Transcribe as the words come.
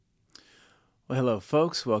Well, hello,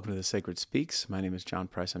 folks. Welcome to The Sacred Speaks. My name is John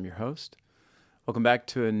Price. I'm your host. Welcome back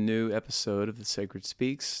to a new episode of The Sacred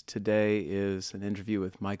Speaks. Today is an interview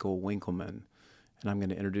with Michael Winkelman, and I'm going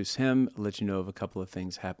to introduce him, let you know of a couple of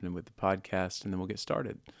things happening with the podcast, and then we'll get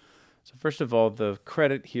started. So first of all, the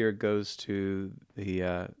credit here goes to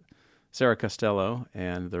the Sarah Costello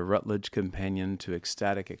and the Rutledge Companion to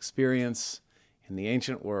Ecstatic Experience in the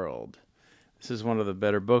Ancient World. This is one of the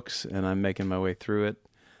better books, and I'm making my way through it.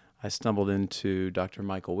 I stumbled into Dr.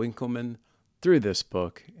 Michael Winkelman through this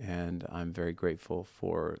book, and I'm very grateful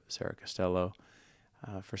for Sarah Costello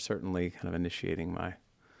for certainly kind of initiating my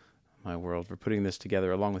world, for putting this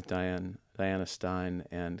together along with Diana Stein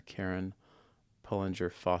and Karen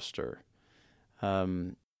Pullinger Foster. I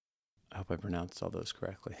hope I pronounced all those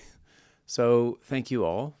correctly. So thank you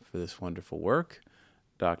all for this wonderful work.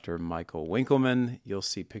 Dr. Michael Winkelman, you'll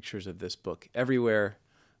see pictures of this book everywhere,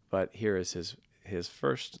 but here is his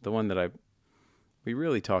first, the one that we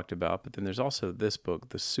really talked about, but then there's also this book,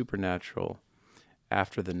 The Supernatural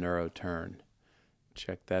After the Neuro Turn.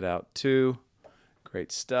 Check that out too.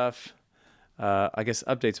 Great stuff. I guess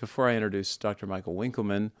updates before I introduce Dr. Michael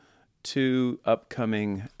Winkelman. 2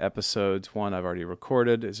 upcoming episodes. One I've already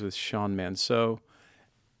recorded is with Sean Manceau.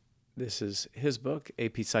 This is his book,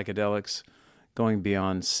 AP Psychedelics, Going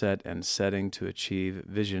Beyond Set and Setting to Achieve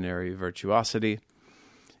Visionary Virtuosity.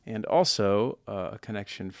 And also a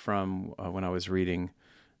connection from when I was reading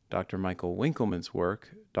Dr. Michael Winkelman's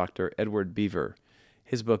work, Dr. Edward Beaver.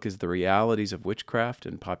 His book is The Realities of Witchcraft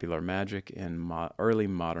and Popular Magic in Early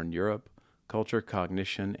Modern Europe, Culture,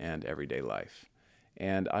 Cognition, and Everyday Life.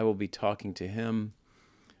 And I will be talking to him.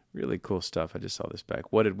 Really cool stuff. I just saw this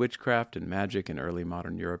back. What did witchcraft and magic in early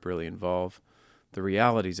modern Europe really involve? The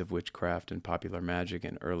Realities of Witchcraft and Popular Magic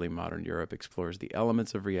in Early Modern Europe explores the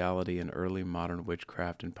elements of reality in early modern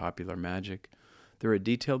witchcraft and popular magic through a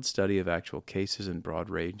detailed study of actual cases and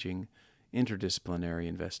broad-ranging interdisciplinary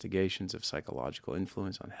investigations of psychological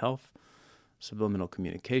influence on health, subliminal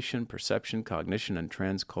communication, perception, cognition, and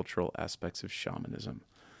transcultural aspects of shamanism.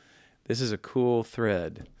 This is a cool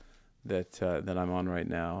thread that I'm on right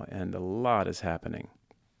now, and a lot is happening.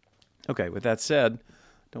 Okay, with that said,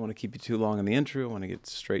 don't want to keep you too long in the intro. I want to get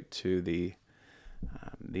straight to the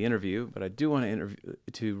interview, but I do want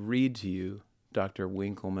to read to you Dr.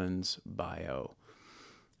 Winkelman's bio.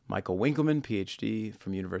 Michael Winkelman, PhD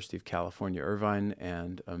from University of California, Irvine,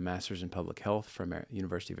 and a master's in public health from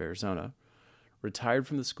University of Arizona. Retired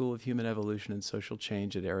from the School of Human Evolution and Social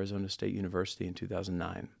Change at Arizona State University in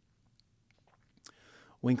 2009.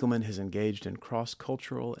 Winkelman has engaged in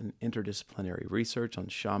cross-cultural and interdisciplinary research on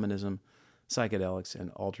shamanism, psychedelics, and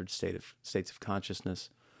altered states of consciousness,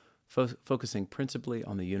 focusing principally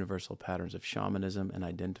on the universal patterns of shamanism and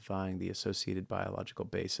identifying the associated biological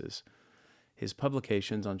bases. His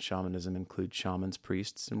publications on shamanism include Shamans,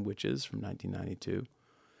 Priests, and Witches from 1992,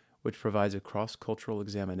 which provides a cross-cultural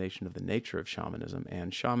examination of the nature of shamanism,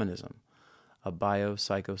 and Shamanism, a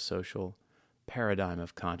biopsychosocial paradigm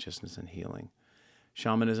of consciousness and healing.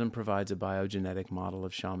 Shamanism provides a biogenetic model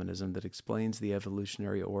of shamanism that explains the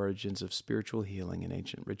evolutionary origins of spiritual healing and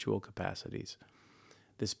ancient ritual capacities.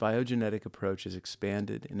 This biogenetic approach is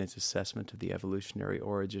expanded in its assessment of the evolutionary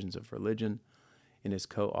origins of religion in his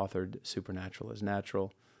co-authored Supernatural as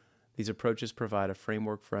Natural. These approaches provide a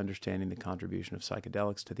framework for understanding the contribution of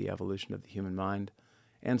psychedelics to the evolution of the human mind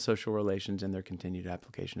and social relations in their continued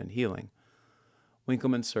application and healing.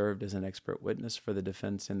 Winkelman served as an expert witness for the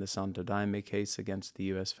defense in the Santo Daime case against the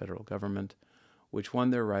U.S. federal government, which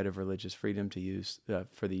won their right of religious freedom to use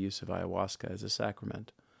for the use of ayahuasca as a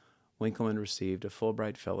sacrament. Winkelman received a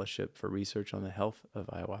Fulbright Fellowship for research on the health of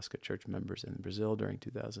ayahuasca church members in Brazil during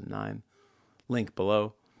 2009. Link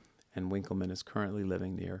below. And Winkelman is currently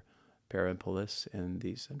living near Parampollis in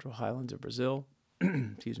the Central Highlands of Brazil.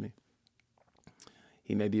 Excuse me.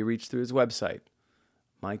 He may be reached through his website,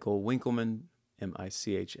 Michael Winkelman,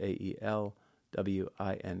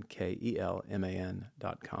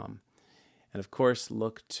 MichaelWinkelman.com. And of course,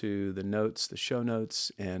 look to the notes, the show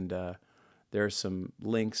notes, and there are some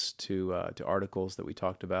links to articles that we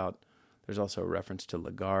talked about. There's also a reference to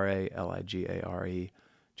Ligare, Ligare.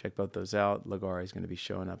 Check both those out. Ligare is going to be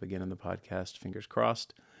showing up again in the podcast, fingers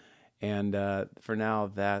crossed. And for now,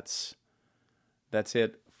 that's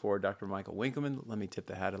it for Dr. Michael Winkelman. Let me tip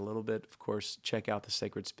the hat a little bit. Of course, check out The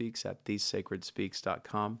Sacred Speaks at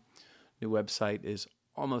thesacredspeaks.com. New website is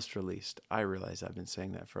almost released. I realize I've been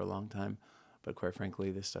saying that for a long time, but quite frankly,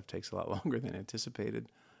 this stuff takes a lot longer than anticipated.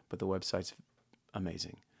 But the website's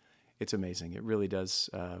amazing. It's amazing. It really does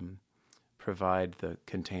provide the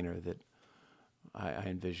container that I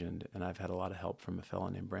envisioned, and I've had a lot of help from a fellow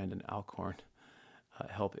named Brandon Alcorn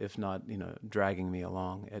help, if not, dragging me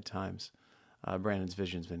along at times. Brandon's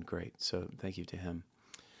vision's been great, so thank you to him.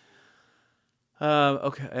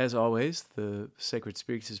 Okay, as always, the Sacred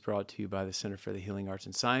Speaks is brought to you by the Center for the Healing Arts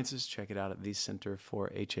and Sciences. Check it out at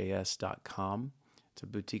thecenterforhas.com. It's a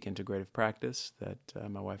boutique integrative practice that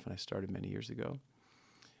my wife and I started many years ago.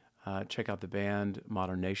 Check out the band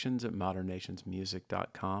Modern Nations at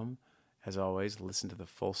modernnationsmusic.com. As always, listen to the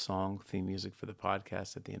full song theme music for the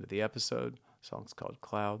podcast at the end of the episode. The song's called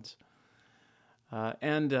Clouds.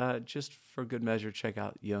 And just for good measure, check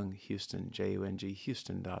out Young Houston, Jung,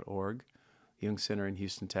 Houston.org. Jung Center in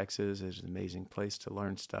Houston, Texas is an amazing place to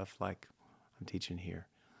learn stuff like I'm teaching here.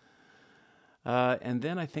 And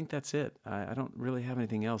then I think that's it. I don't really have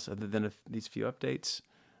anything else other than these few updates.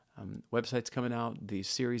 Website's coming out. The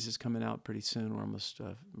series is coming out pretty soon. We're almost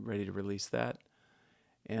ready to release that.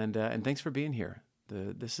 And thanks for being here.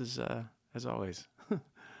 This is, as always,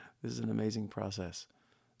 this is an amazing process.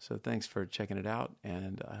 So thanks for checking it out,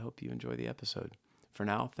 and I hope you enjoy the episode. For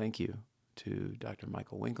now, thank you to Dr.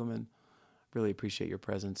 Michael Winkelman. Really appreciate your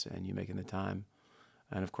presence and you making the time,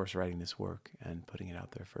 and of course writing this work and putting it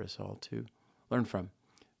out there for us all to learn from.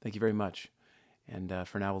 Thank you very much. And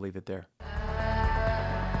for now, we'll leave it there.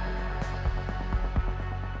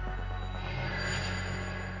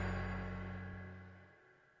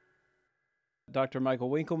 Dr. Michael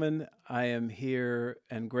Winkelman, I am here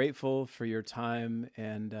and grateful for your time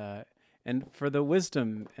and for the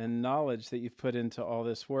wisdom and knowledge that you've put into all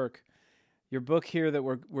this work. Your book here that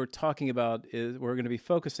we're talking about is we're going to be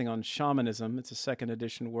focusing on shamanism. It's a second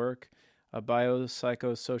edition work, a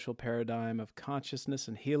biopsychosocial paradigm of consciousness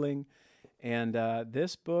and healing. And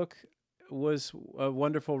this book was a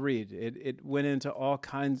wonderful read. It went into all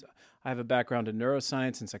kinds. I have a background in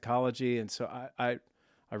neuroscience and psychology, and so I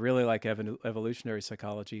really like evolutionary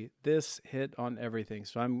psychology. This hit on everything,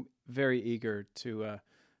 so I'm very eager to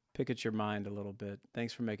pick at your mind a little bit.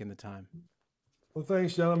 Thanks for making the time. Well,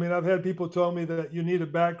 thanks, John. I mean, I've had people tell me that you need a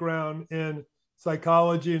background in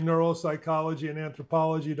psychology, neuropsychology, and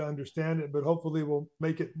anthropology to understand it, but hopefully we'll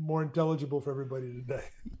make it more intelligible for everybody today.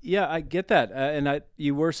 Yeah, I get that. And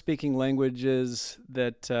you were speaking languages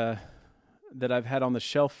that I've had on the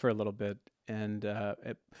shelf for a little bit.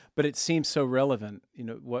 But it seems so relevant,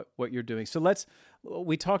 what you're doing. So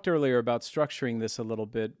we talked earlier about structuring this a little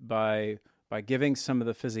bit by giving some of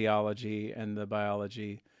the physiology and the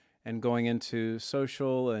biology and going into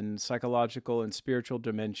social and psychological and spiritual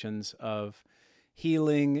dimensions of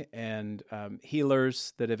healing and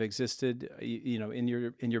healers that have existed. In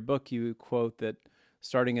your book, you quote that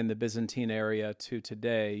starting in the Byzantine area to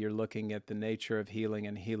today, you're looking at the nature of healing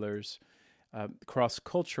and healers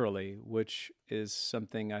cross-culturally, which is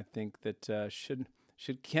something I think that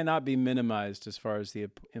cannot be minimized as far as the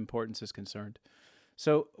importance is concerned.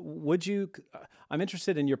 So I'm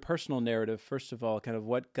interested in your personal narrative, first of all, kind of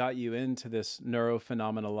what got you into this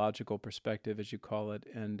neurophenomenological perspective, as you call it,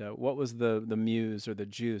 and what was the muse or the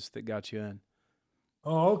juice that got you in?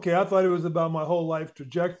 Oh, okay. I thought it was about my whole life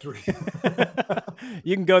trajectory.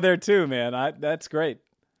 You can go there too, man. That's great.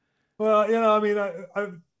 Well, I mean,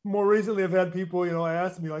 I've more recently, I've had people,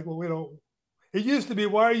 ask me like, well, it used to be,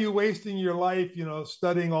 why are you wasting your life,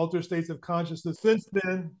 studying altered states of consciousness? Since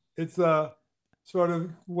then, it's sort of,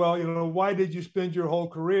 well, why did you spend your whole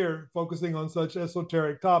career focusing on such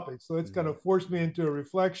esoteric topics? So it's kind of forced me into a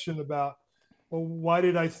reflection about, well, why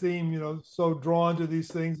did I seem, so drawn to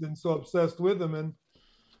these things and so obsessed with them? And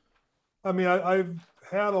I mean, I've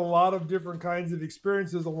had a lot of different kinds of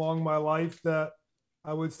experiences along my life that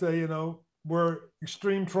I would say, were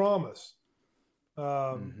extreme traumas.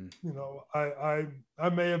 I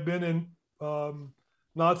may have been in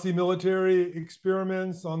Nazi military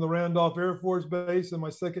experiments on the Randolph Air Force Base in my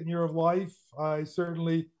second year of life. I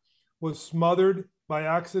certainly was smothered by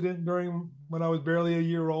accident when I was barely a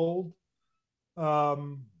year old.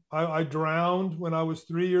 I drowned when I was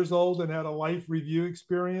 3 years old and had a life review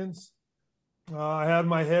experience. I had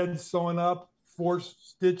my head sewn up, 4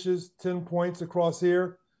 stitches, 10 points across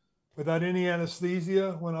here, without any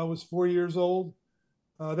anesthesia when I was 4 years old.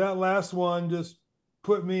 That last one just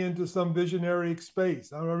put me into some visionary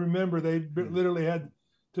space. I remember they literally had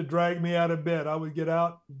to drag me out of bed. I would get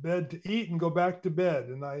out of bed to eat and go back to bed.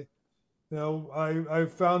 And I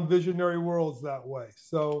found visionary worlds that way.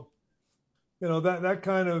 So, that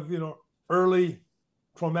kind of, early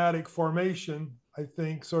traumatic formation, I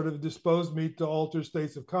think, sort of disposed me to altered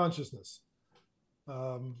states of consciousness.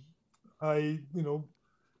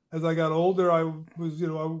 As I got older, I was,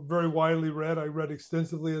 very widely read. I read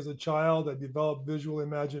extensively as a child. I developed visual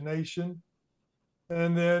imagination.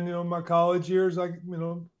 And then, my college years,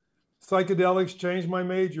 psychedelics changed my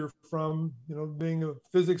major from, being a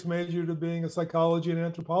physics major to being a psychology and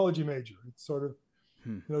anthropology major. It sort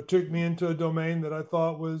of, took me into a domain that I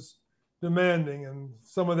thought was demanding. And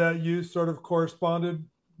some of that use sort of corresponded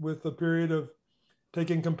with a period of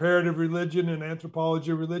taking comparative religion and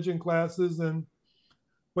anthropology religion classes. And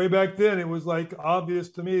way back then, it was like obvious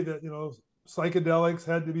to me that, psychedelics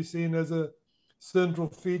had to be seen as a central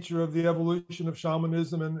feature of the evolution of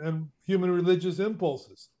shamanism and human religious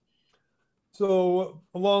impulses. So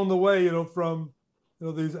along the way, from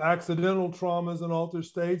these accidental traumas and altered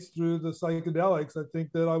states through the psychedelics, I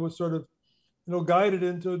think that I was sort of guided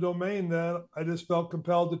into a domain that I just felt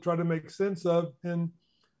compelled to try to make sense of in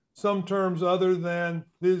some terms other than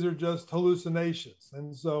these are just hallucinations.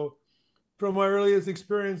 And so from my earliest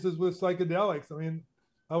experiences with psychedelics, I mean,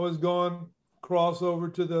 I was going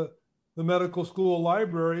crossover to the medical school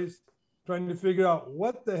libraries trying to figure out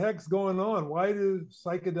what the heck's going on. Why do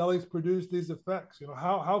psychedelics produce these effects?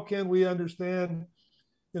 How can we understand,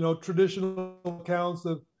 traditional accounts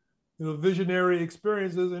of, visionary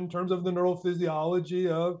experiences in terms of the neurophysiology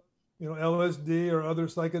of, LSD or other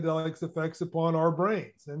psychedelics effects upon our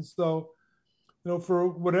brains. And so, for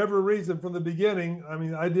whatever reason from the beginning, I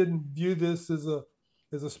mean, I didn't view this as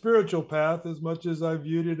a spiritual path as much as I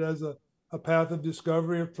viewed it as a path of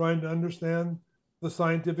discovery, of trying to understand the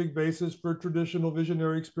scientific basis for traditional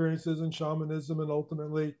visionary experiences in shamanism and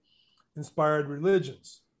ultimately inspired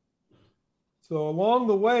religions. So along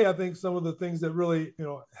the way, I think some of the things that really,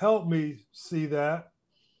 helped me see that,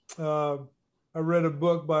 I read a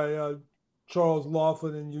book by Charles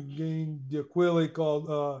Laughlin and Eugene D'Aquili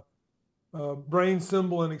called Brain,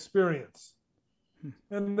 Symbol, and Experience.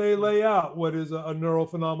 And they lay out what is a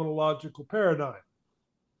neurophenomenological paradigm.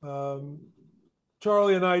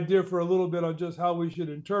 Charlie and I differ a little bit on just how we should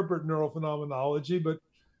interpret neurophenomenology,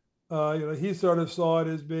 but he sort of saw it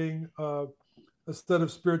as being a set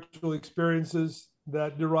of spiritual experiences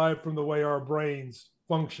that derive from the way our brains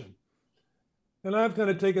function. And I've kind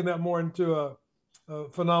of taken that more into a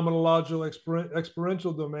phenomenological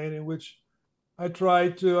experiential domain in which I try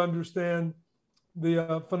to understand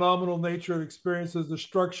the phenomenal nature of experiences, the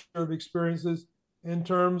structure of experiences in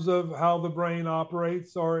terms of how the brain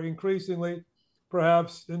operates, or increasingly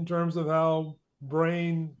perhaps in terms of how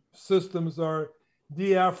brain systems are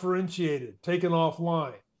deafferentiated, taken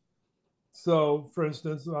offline. So, for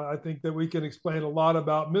instance, I think that we can explain a lot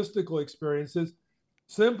about mystical experiences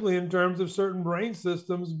simply in terms of certain brain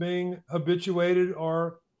systems being habituated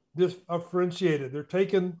or differentiated. They're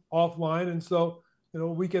taken offline. And so,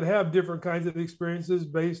 we can have different kinds of experiences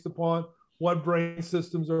based upon what brain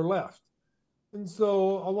systems are left. And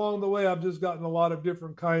so along the way, I've just gotten a lot of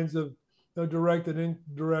different kinds of direct and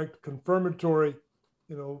indirect confirmatory,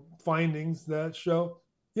 findings that show,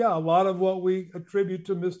 yeah, a lot of what we attribute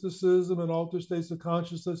to mysticism and altered states of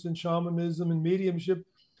consciousness and shamanism and mediumship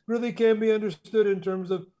really can be understood in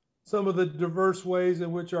terms of some of the diverse ways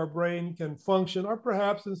in which our brain can function, or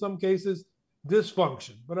perhaps in some cases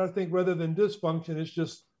dysfunction. But I think rather than dysfunction, it's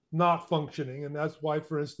just not functioning. And that's why,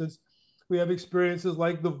 for instance, we have experiences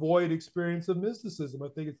like the void experience of mysticism. I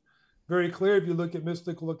think it's very clear if you look at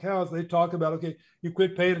mystical accounts, they talk about, okay, you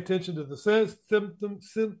quit paying attention to the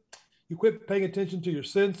symptoms, you quit paying attention to your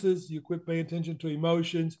senses, you quit paying attention to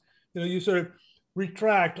emotions, you sort of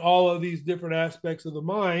retract all of these different aspects of the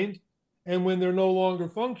mind. And when they're no longer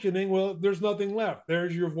functioning, well, there's nothing left.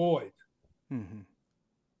 There's your void. Mm-hmm.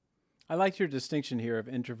 I like your distinction here of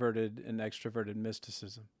introverted and extroverted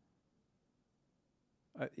mysticism.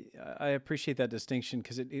 I appreciate that distinction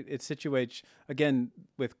because it situates, again,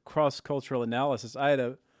 with cross-cultural analysis. I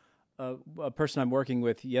had a person I'm working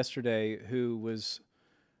with yesterday who was,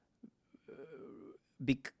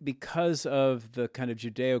 because of the kind of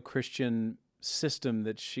Judeo-Christian system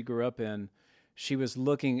that she grew up in, she was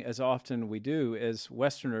looking, as often we do as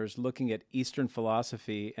Westerners, looking at Eastern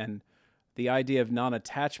philosophy, and the idea of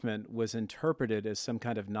non-attachment was interpreted as some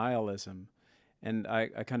kind of nihilism. And I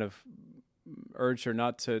kind of urged her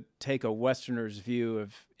not to take a Westerner's view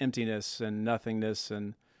of emptiness and nothingness,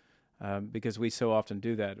 and because we so often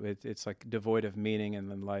do that. It's like devoid of meaning and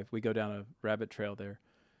then life. We go down a rabbit trail there.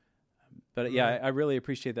 But yeah, I really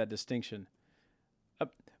appreciate that distinction.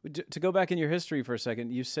 To go back in your history for a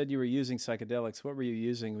second, you said you were using psychedelics. What were you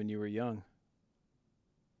using when you were young?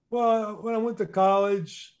 Well, when I went to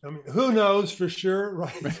college, I mean, who knows for sure,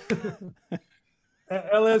 right?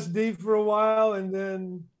 LSD for a while, and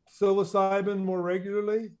then psilocybin more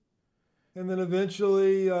regularly, and then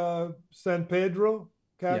eventually San Pedro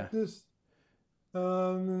cactus,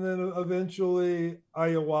 and then eventually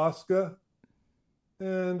ayahuasca,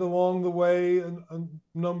 and along the way a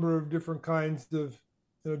number of different kinds of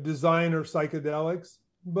designer psychedelics.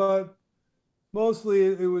 but mostly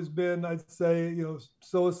it was been, I'd say,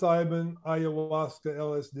 psilocybin, ayahuasca,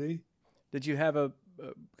 LSD. Did you have a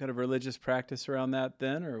kind of religious practice around that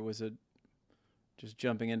then, or was it just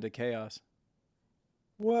jumping into chaos?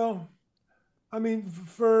 Well, I mean,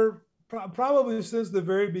 for probably since the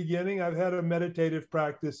very beginning, I've had a meditative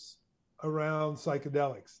practice around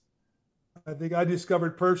psychedelics. I think I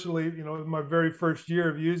discovered personally, in my very first year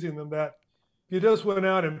of using them, that if you just went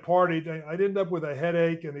out and partied, I'd end up with a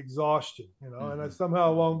headache and exhaustion, and I Mm-hmm.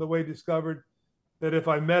 somehow along the way discovered that if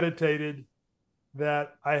I meditated,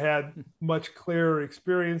 that I had much clearer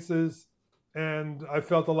experiences and I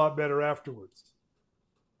felt a lot better afterwards.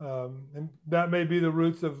 And that may be the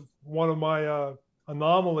roots of one of my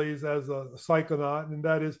anomalies as a psychonaut, and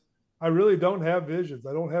that is I really don't have visions.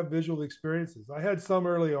 I don't have visual experiences. I had some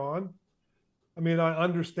early on. I mean, I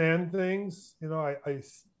understand things, I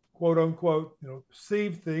quote unquote, see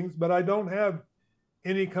things, but I don't have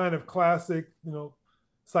any kind of classic,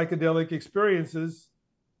 psychedelic experiences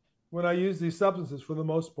when I use these substances for the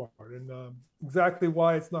most part. And exactly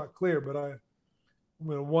why it's not clear, but I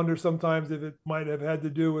wonder sometimes if it might have had to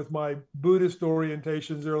do with my Buddhist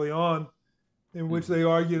orientations early on, in which Mm-hmm. they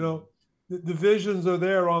argue, the visions are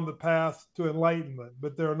there on the path to enlightenment,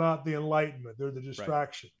 but they're not the enlightenment, they're the Right.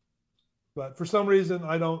 distraction. But for some reason,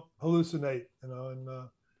 I don't hallucinate, and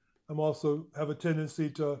I'm also have a tendency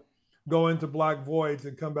to go into black voids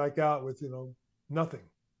and come back out with, nothing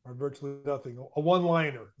or virtually nothing, a one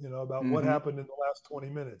liner, about what Mm-hmm. happened in the last 20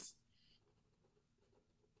 minutes.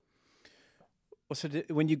 Well, so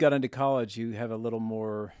when you got into college, you have a little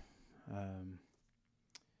more um,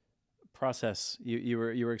 process. You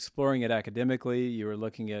were exploring it academically. You were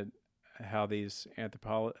looking at how these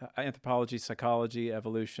anthropology, psychology,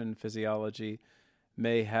 evolution, physiology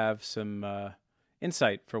may have some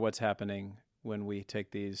insight for what's happening when we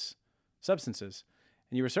take these substances.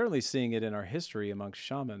 And you were certainly seeing it in our history amongst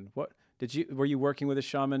shaman. What did you were you working with a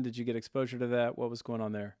shaman? Did you get exposure to that? What was going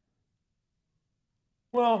on there?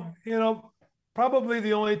 Well, probably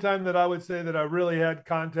the only time that I would say that I really had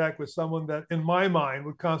contact with someone that, in my mind,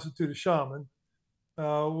 would constitute a shaman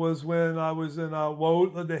was when I was in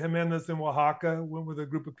Huautla de Jimenez in Oaxaca. Went with a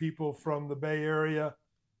group of people from the Bay Area.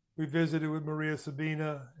 We visited with Maria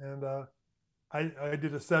Sabina, and I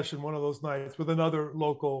did a session one of those nights with another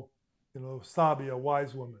local, Sabia,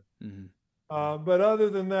 wise woman. Mm-hmm. But other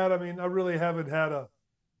than that, I mean, I really haven't had a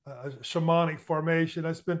shamanic formation.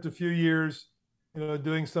 I spent a few years,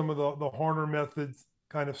 doing some of the Horner methods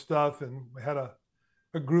kind of stuff, and we had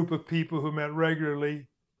a group of people who met regularly.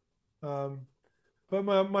 Um, but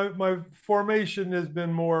my formation has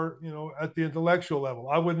been more, at the intellectual level.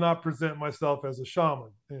 I would not present myself as a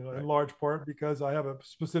shaman, in Right. large part because I have a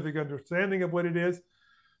specific understanding of what it is.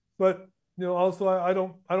 But also I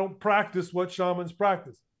don't practice what shamans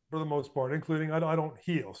practice for the most part, including I don't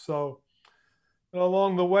heal. So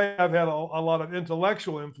along the way, I've had a lot of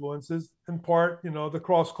intellectual influences, in part, the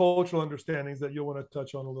cross cultural understandings that you'll want to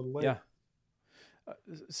touch on a little Yeah. later. Uh,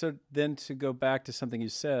 so then to go back to something you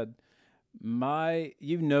said,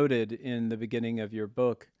 you noted in the beginning of your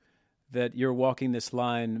book that you're walking this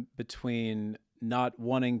line between not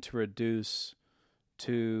wanting to reduce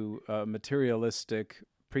to materialistic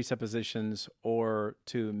presuppositions or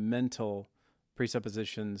to mental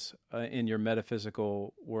presuppositions in your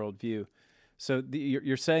metaphysical worldview. So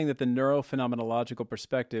you're saying that the neurophenomenological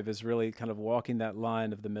perspective is really kind of walking that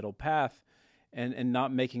line of the middle path and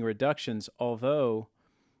not making reductions, although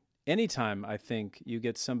anytime I think you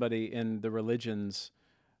get somebody in the religions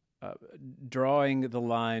uh, drawing the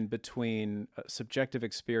line between subjective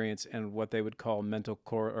experience and what they would call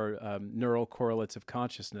neural correlates of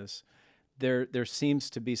consciousness, there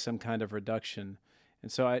seems to be some kind of reduction.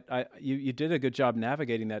 And so you did a good job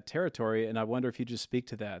navigating that territory, and I wonder if you just speak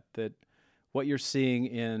to that what you're seeing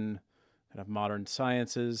in kind of modern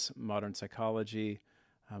sciences, modern psychology,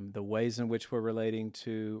 the ways in which we're relating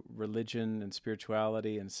to religion and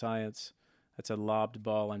spirituality and science. That's a lobbed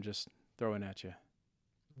ball I'm just throwing at you.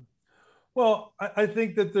 Well, I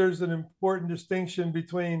think that there's an important distinction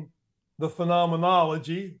between the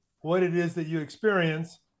phenomenology, what it is that you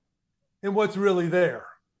experience, and what's really there.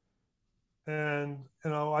 And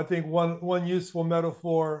I think one useful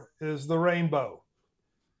metaphor is the rainbow.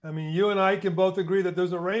 I mean, you and I can both agree that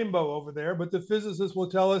there's a rainbow over there, but the physicists will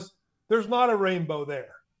tell us there's not a rainbow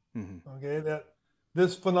there. Mm-hmm. Okay, that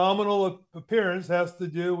this phenomenal appearance has to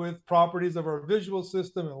do with properties of our visual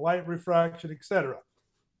system and light refraction, etc.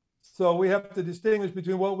 So we have to distinguish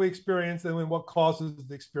between what we experience and what causes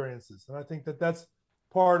the experiences. And I think that's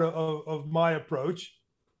part of my approach.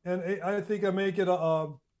 And I think I make it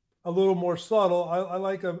a little more subtle, I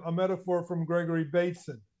like a metaphor from Gregory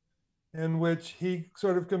Bateson, in which he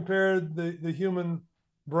sort of compared the human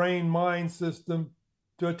brain mind system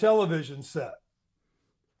to a television set.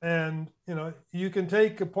 And you can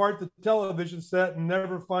take apart the television set and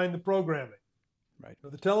never find the programming. Right. So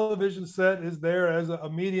the television set is there as a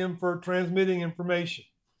medium for transmitting information.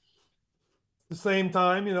 At the same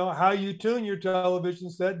time, how you tune your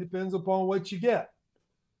television set depends upon what you get.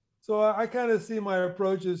 So I kind of see my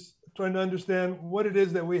approach as trying to understand what it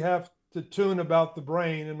is that we have to tune about the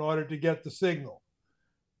brain in order to get the signal.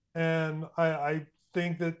 And I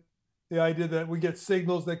think that the idea that we get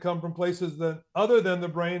signals that come from places that other than the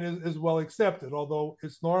brain is well accepted, although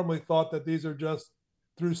it's normally thought that these are just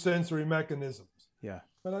through sensory mechanisms. Yeah.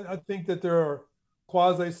 But I think that there are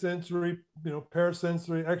quasi-sensory,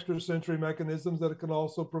 parasensory, extrasensory mechanisms that can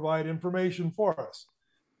also provide information for us.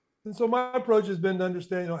 And so my approach has been to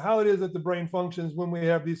understand, how it is that the brain functions when we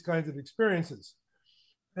have these kinds of experiences.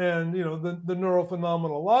 And, the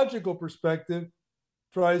neurophenomenological perspective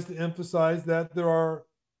tries to emphasize that there are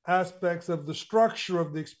aspects of the structure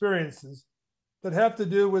of the experiences that have to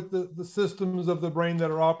do with the systems of the brain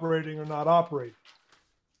that are operating or not operating.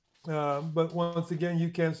 But once again, you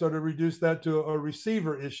can sort of reduce that to a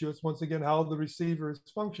receiver issue. It's once again how the receiver is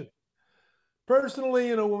functioning.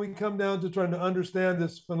 Personally, when we come down to trying to understand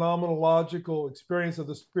this phenomenological experience of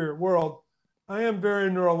the spirit world, I am very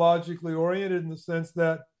neurologically oriented in the sense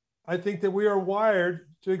that I think that we are wired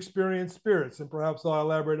to experience spirits, and perhaps I'll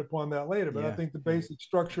elaborate upon that later. But I think the basic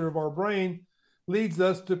structure of our brain leads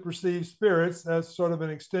us to perceive spirits as sort of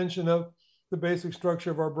an extension of the basic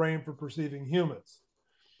structure of our brain for perceiving humans.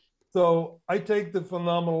 So I take the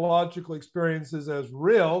phenomenological experiences as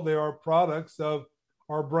real. They are products of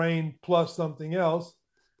our brain plus something else.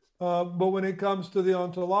 But when it comes to the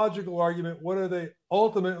ontological argument, what are they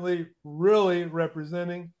ultimately really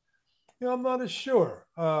representing? I'm not as sure.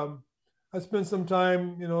 I spent some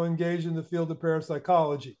time, engaged in the field of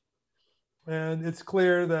parapsychology. And it's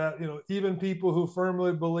clear that, even people who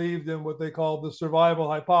firmly believed in what they call the survival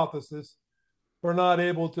hypothesis were not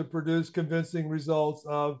able to produce convincing results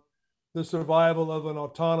of the survival of an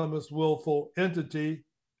autonomous, willful entity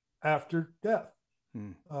after death.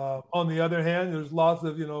 On the other hand, there's lots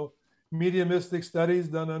of, mediumistic studies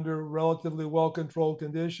done under relatively well-controlled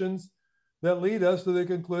conditions that lead us to the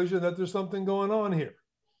conclusion that there's something going on here.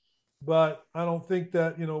 But I don't think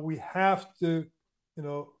that, we have to,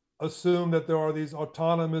 assume that there are these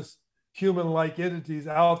autonomous human-like entities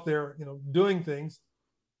out there, doing things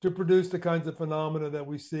to produce the kinds of phenomena that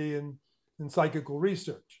we see in psychical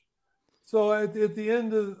research. So at the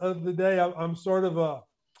end of the day, I'm sort of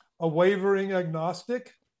a wavering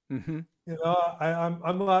agnostic. Mm-hmm.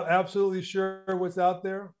 I'm not absolutely sure what's out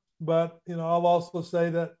there, but I'll also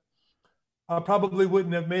say that I probably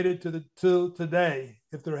wouldn't have made it to today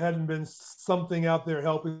if there hadn't been something out there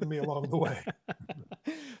helping me along the way.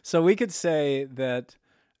 So we could say that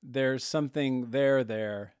there's something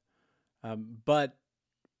there, but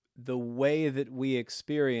the way that we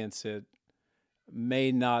experience it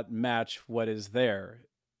may not match what is there.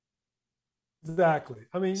 Exactly.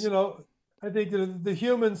 I mean, I think the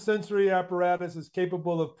human sensory apparatus is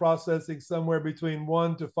capable of processing somewhere between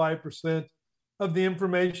 1% to 5% of the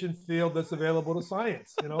information field that's available to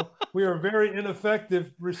science. We are very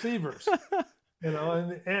ineffective receivers.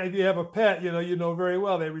 And if you have a pet, you know very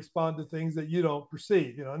well they respond to things that you don't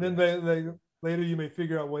perceive. And then they later you may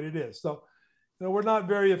figure out what it is. So, we're not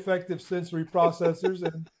very effective sensory processors,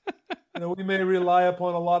 and we may rely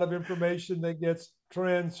upon a lot of information that gets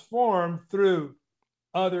transformed through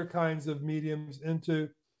other kinds of mediums into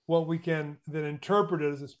what we can then interpret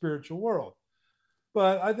it as a spiritual world.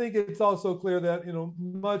 But I think it's also clear that,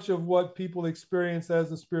 much of what people experience as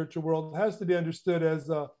the spiritual world has to be understood as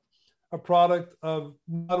a product of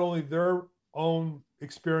not only their own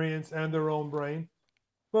experience and their own brain,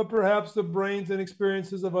 but perhaps the brains and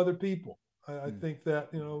experiences of other people. I think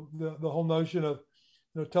that, the whole notion of,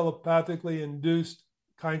 telepathically induced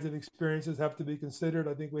kinds of experiences have to be considered.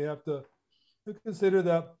 I think we have to consider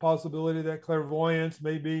that possibility that clairvoyance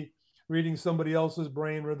may be reading somebody else's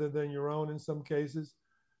brain rather than your own in some cases.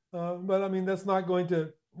 But I mean, that's not going to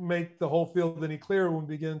make the whole field any clearer when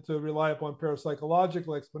we begin to rely upon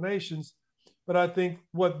parapsychological explanations. But I think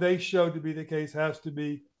what they show to be the case has to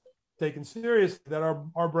be taken seriously, that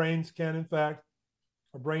our brains can, in fact,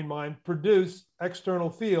 our brain mind produce external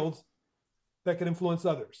fields that can influence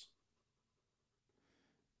others.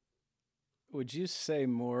 Would you say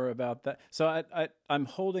more about that? So I'm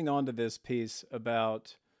holding on to this piece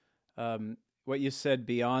about what you said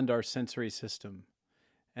beyond our sensory system.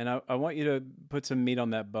 And I want you to put some meat on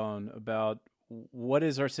that bone about what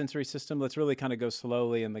is our sensory system? Let's really kind of go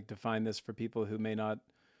slowly and like define this for people who may not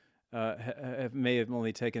may have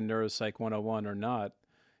only taken Neuropsych 101 or not.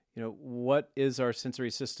 What is our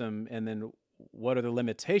sensory system, and then what are the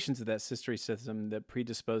limitations of that sensory system that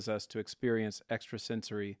predispose us to experience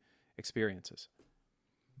extrasensory experiences?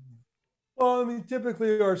 Well, I mean,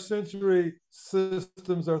 typically our sensory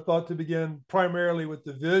systems are thought to begin primarily with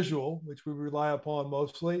the visual, which we rely upon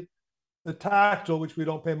mostly, the tactile, which we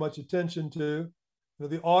don't pay much attention to,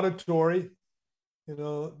 the auditory,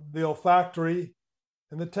 the olfactory,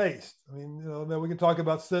 and the taste. I mean, then we can talk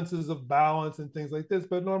about senses of balance and things like this,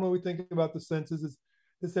 but normally we think about the senses as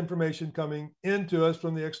this information coming into us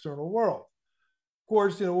from the external world. Of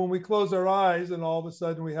course, when we close our eyes and all of a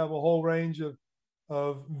sudden we have a whole range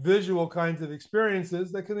of visual kinds of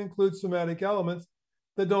experiences that can include somatic elements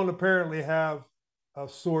that don't apparently have a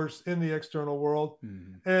source in the external world.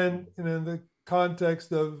 Mm-hmm. And in the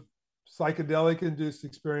context of psychedelic induced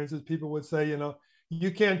experiences, people would say,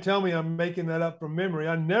 you can't tell me I'm making that up from memory.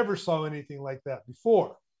 I never saw anything like that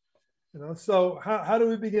before. So how do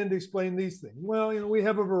we begin to explain these things? Well, we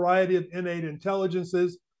have a variety of innate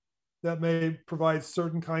intelligences that may provide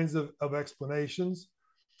certain kinds of explanations.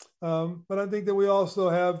 But I think that we also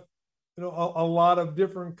have, a lot of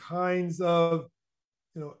different kinds of,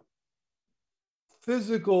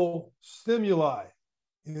 physical stimuli,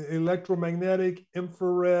 electromagnetic,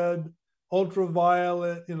 infrared,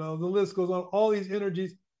 ultraviolet, the list goes on. All these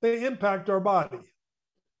energies, they impact our body.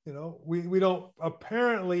 We don't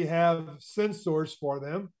apparently have sensors for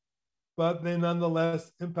them, but they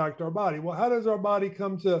nonetheless impact our body. Well, how does our body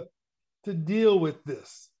come to deal with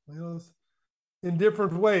this? In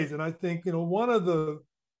different ways. And I think, one of the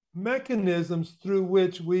mechanisms through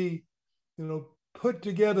which we, put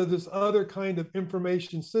together this other kind of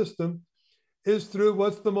information system is through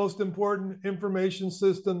what's the most important information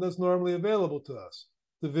system that's normally available to us,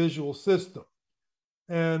 the visual system.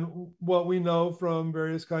 And what we know from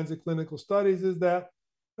various kinds of clinical studies is that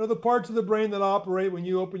the parts of the brain that operate when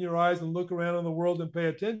you open your eyes and look around in the world and pay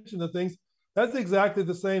attention to things, that's exactly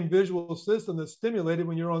the same visual system that's stimulated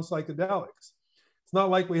when you're on psychedelics. It's not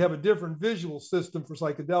like we have a different visual system for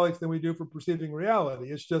psychedelics than we do for perceiving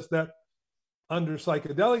reality. It's just that under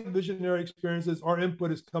psychedelic visionary experiences, our input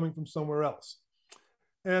is coming from somewhere else.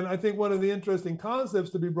 And I think one of the interesting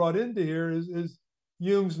concepts to be brought into here is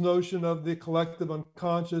Jung's notion of the collective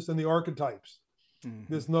unconscious and the archetypes.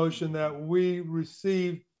 Mm-hmm. This notion that we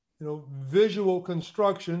receive, visual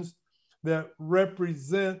constructions that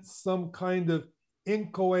represent some kind of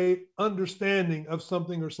inchoate understanding of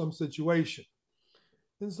something or some situation.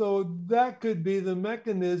 And so that could be the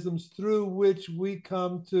mechanisms through which we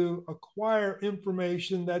come to acquire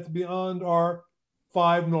information that's beyond our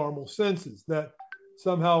 5 normal senses, that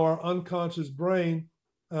somehow our unconscious brain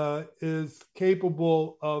is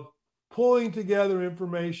capable of pulling together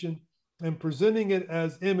information and presenting it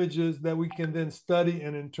as images that we can then study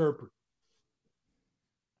and interpret.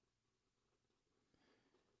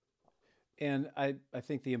 And I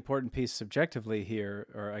think the important piece subjectively here,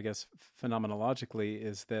 or I guess phenomenologically,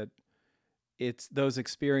 is that those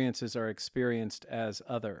experiences are experienced as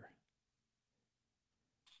other.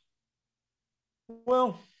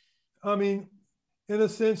 Well, I mean, in a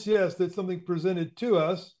sense, yes, that's something presented to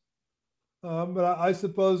us. But I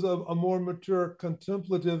suppose a more mature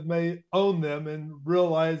contemplative may own them and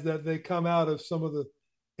realize that they come out of some of the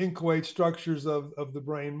inchoate structures of the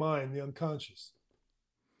brain mind, the unconscious.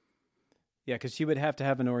 Yeah, because you would have to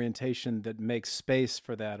have an orientation that makes space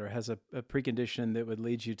for that, or has a precondition that would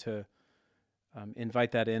lead you to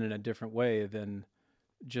invite that in a different way than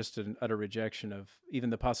just an utter rejection of even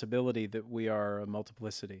the possibility that we are a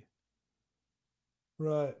multiplicity.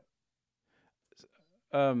 Right.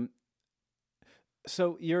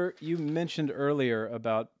 So you mentioned earlier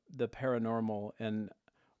about the paranormal, and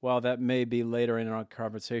while that may be later in our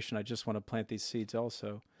conversation, I just want to plant these seeds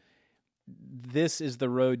also. This is the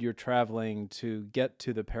road you're traveling to get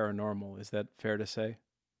to the paranormal. Is that fair to say?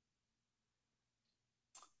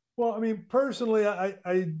 Well, I mean, personally,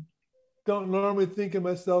 I don't normally think of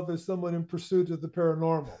myself as someone in pursuit of the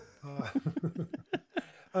paranormal.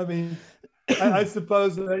 I mean, I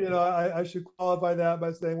suppose that, I should qualify that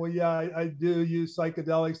by saying, well, yeah, I do use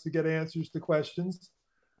psychedelics to get answers to questions.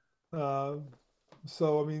 So,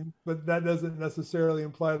 I mean, but that doesn't necessarily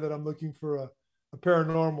imply that I'm looking for a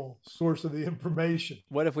paranormal source of the information.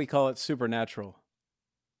 What if we call it supernatural?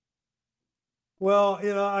 Well,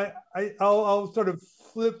 I'll sort of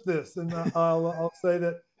flip this, and I'll say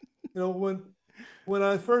that, when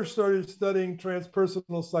I first started studying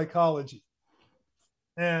transpersonal psychology,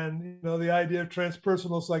 And the idea of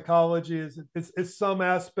transpersonal psychology is it's some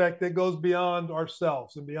aspect that goes beyond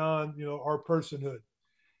ourselves and beyond our personhood.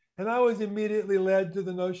 And I was immediately led to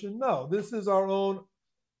the notion, no, this is our own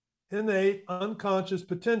innate unconscious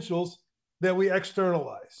potentials that we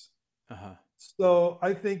externalize. Uh-huh. So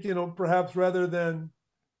I think, perhaps rather than,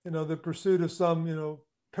 the pursuit of some,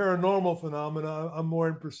 paranormal phenomena, I'm more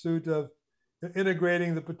in pursuit of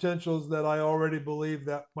integrating the potentials that I already believe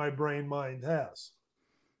that my brain mind has.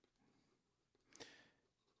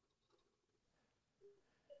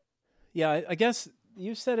 Yeah, I guess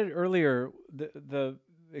you said it earlier.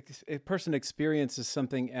 A person experiences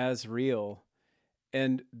something as real,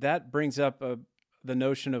 and that brings up the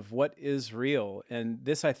notion of what is real. And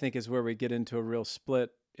this, I think, is where we get into a real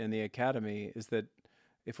split in the academy. Is that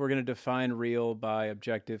if we're going to define real by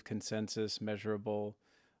objective consensus, measurable,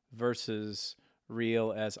 versus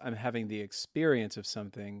real as I'm having the experience of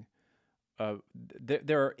something,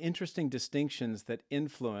 there are interesting distinctions that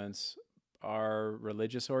influence our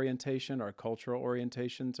religious orientation, our cultural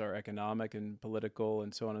orientations, our economic and political,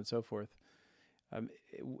 and so on and so forth.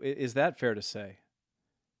 Is that fair to say?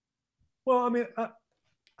 Well, I mean,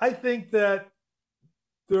 I think that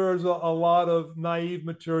there's a lot of naive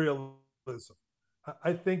materialism.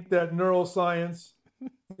 I think that neuroscience,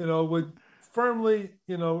 would firmly,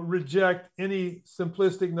 reject any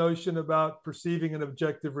simplistic notion about perceiving an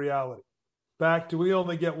objective reality. Back to we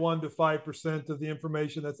only get 1 to 5% of the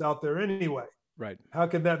information that's out there anyway. Right. How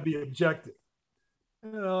can that be objective?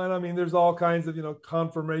 And I mean, there's all kinds of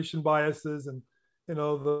confirmation biases and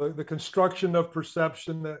the construction of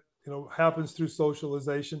perception that happens through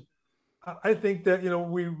socialization. I think that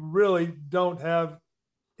we really don't have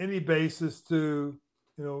any basis to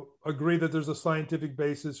agree that there's a scientific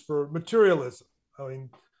basis for materialism. I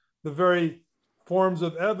mean, the very forms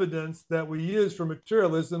of evidence that we use for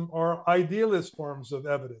materialism are idealist forms of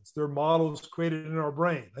evidence. They're models created in our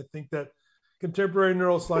brain. I think that contemporary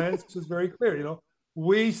neuroscience is very clear.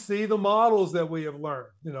 We see the models that we have learned.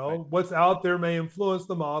 Right. What's out there may influence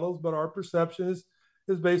the models, but our perception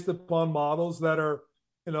is based upon models that are,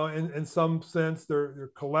 in some sense,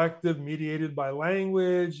 they're collective, mediated by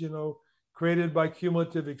language, created by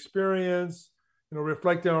cumulative experience,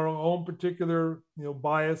 reflecting our own particular,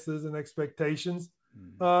 biases and expectations.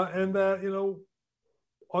 And that,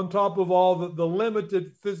 on top of all the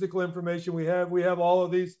limited physical information we have all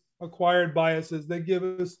of these acquired biases that give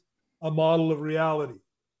us a model of reality.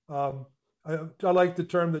 I like the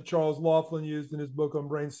term that Charles Laughlin used in his book on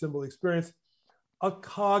brain symbol experience, a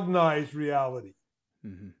cognized reality.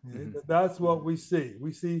 Mm-hmm. Okay? That's what we see.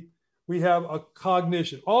 We have a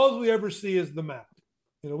cognition. All we ever see is the map.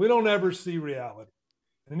 We don't ever see reality.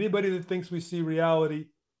 Anybody that thinks we see reality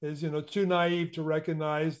is, too naive to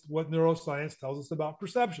recognize what neuroscience tells us about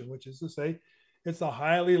perception, which is to say, it's a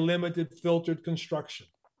highly limited, filtered construction.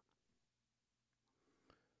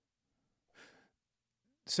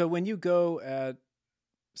 So when you go at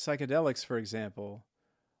psychedelics, for example,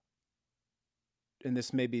 and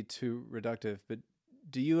this may be too reductive, but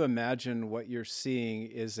do you imagine what you're seeing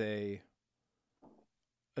is a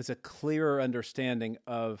clearer understanding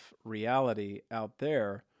of reality out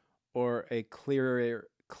there, or a clearer,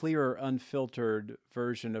 unfiltered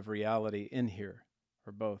version of reality in here,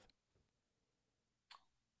 or both?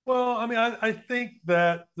 Well, I mean, I think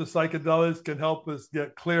that the psychedelics can help us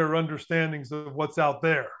get clearer understandings of what's out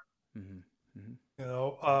there. Mm-hmm.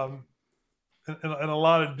 Mm-hmm. In a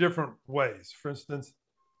lot of different ways. For instance,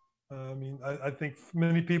 I mean, I think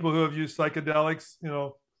many people who have used psychedelics,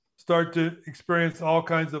 start to experience all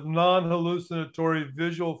kinds of non-hallucinatory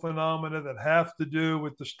visual phenomena that have to do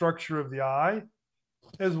with the structure of the eye,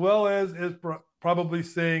 as well as probably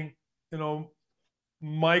seeing,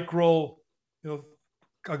 micro,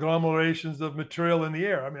 agglomerations of material in the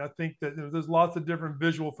air. I mean, I think that there's lots of different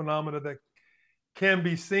visual phenomena that can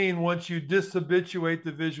be seen once you dishabituate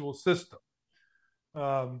the visual system.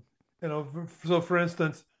 So for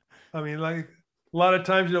instance, I mean, like a lot of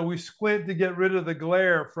times, we squint to get rid of the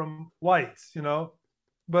glare from lights,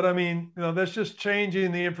 but I mean, that's just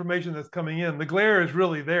changing the information that's coming in. The glare is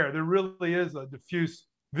really there. There really is a diffuse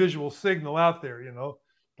visual signal out there,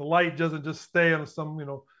 the light doesn't just stay on some,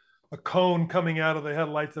 a cone coming out of the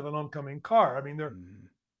headlights of an oncoming car. I mean,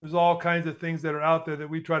 there's all kinds of things that are out there that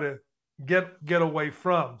we try to get away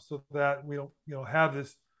from so that we don't, have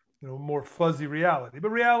this, more fuzzy reality. But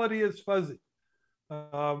reality is fuzzy.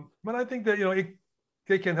 But I think that,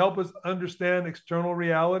 it can help us understand external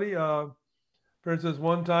reality. For instance,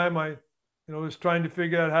 one time I, was trying to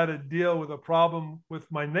figure out how to deal with a problem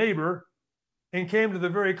with my neighbor and came to the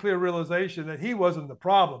very clear realization that he wasn't the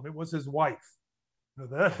problem. It was his wife.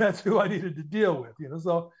 That's who I needed to deal with.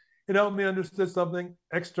 So it helped me understand something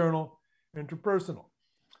external, interpersonal.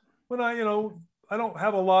 When I don't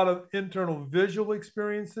have a lot of internal visual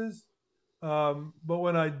experiences, but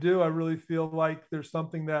when I do, I really feel like there's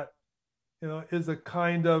something that is a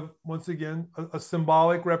kind of, once again, a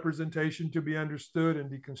symbolic representation to be understood and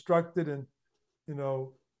deconstructed and you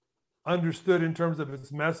know understood in terms of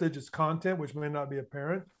its message, its content, which may not be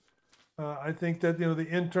apparent. I think that the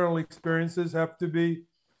internal experiences have to be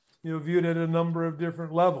viewed at a number of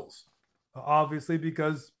different levels, obviously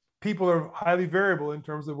because people are highly variable in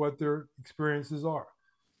terms of what their experiences are.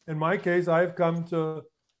 In my case, I've come to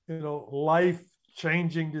life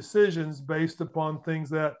changing decisions based upon things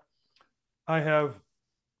that I have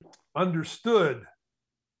understood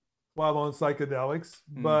while on psychedelics,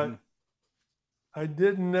 Mm-hmm. but I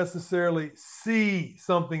didn't necessarily see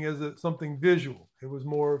something as something visual. It was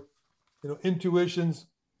more, intuitions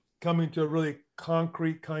coming to a really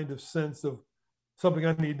concrete kind of sense of something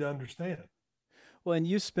I need to understand. Well, and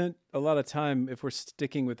you spent a lot of time, if we're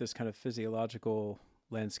sticking with this kind of physiological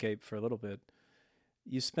landscape for a little bit,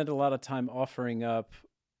 you spent a lot of time offering up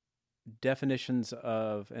definitions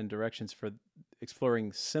of and directions for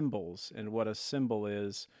exploring symbols and what a symbol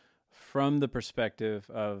is from the perspective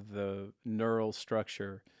of the neural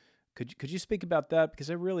structure. Could you speak about that? Because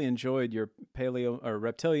I really enjoyed your paleo or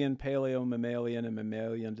reptilian, paleo, mammalian, and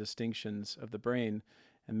mammalian distinctions of the brain,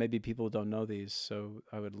 and maybe people don't know these. So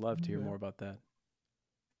I would love to hear Yeah. more about that.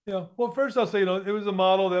 Yeah. Well, first I'll say, it was a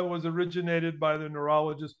model that was originated by the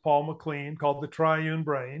neurologist Paul MacLean called the triune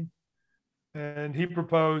brain. And he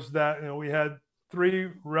proposed that, we had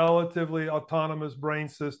three relatively autonomous brain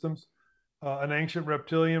systems, an ancient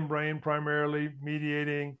reptilian brain primarily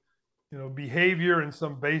mediating, behavior and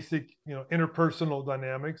some basic, interpersonal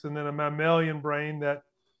dynamics, and then a mammalian brain that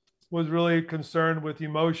was really concerned with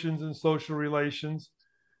emotions and social relations,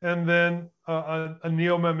 and then a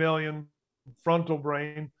neo-mammalian frontal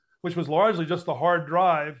brain, which was largely just a hard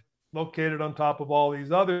drive located on top of all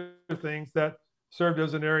these other things that served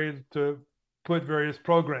as an area to put various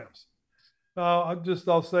programs.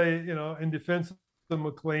 I'll say, in defense of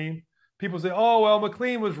MacLean, people say, oh, well,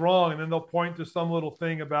 MacLean was wrong. And then they'll point to some little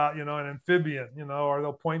thing about, an amphibian, or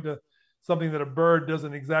they'll point to something that a bird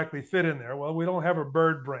doesn't exactly fit in there. Well, we don't have a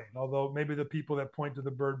bird brain, although maybe the people that point to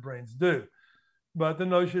the bird brains do. But the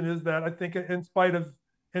notion is that I think, in spite of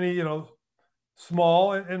any,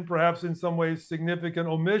 small and perhaps in some ways significant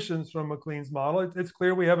omissions from MacLean's model, it's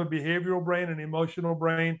clear we have a behavioral brain, an emotional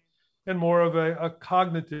brain, and more of a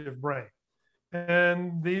cognitive brain.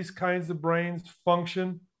 And these kinds of brains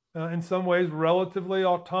function in some ways relatively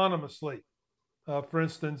autonomously. For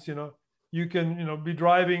instance, you can be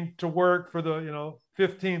driving to work for the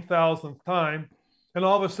 15,000th time, and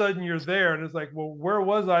all of a sudden you're there, and it's like, well, where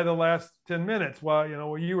was I the last 10 minutes? Well,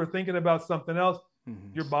 you were thinking about something else.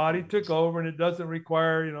 Mm-hmm. Your body took over, and it doesn't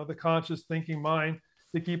require the conscious thinking mind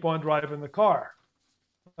to keep on driving the car.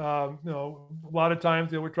 A lot of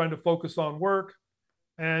times we're trying to focus on work,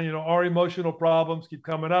 and our emotional problems keep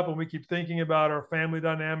coming up, and we keep thinking about our family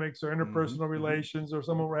dynamics or Mm-hmm. interpersonal relations or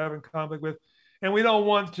someone we're having conflict with, and we don't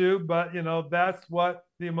want to, but that's what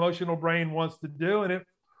the emotional brain wants to do, and it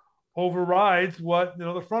overrides what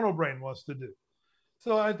the frontal brain wants to do.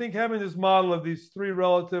 So I think having this model of these three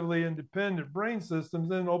relatively independent brain systems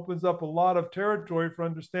then opens up a lot of territory for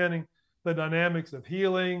understanding the dynamics of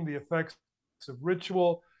healing, the effects of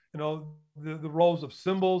ritual, the roles of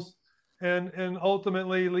symbols, and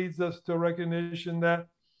ultimately leads us to a recognition that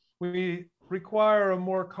we require a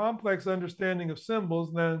more complex understanding of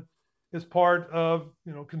symbols than is part of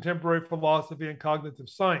contemporary philosophy and cognitive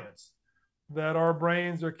science. That our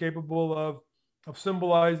brains are capable of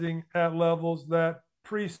symbolizing at levels that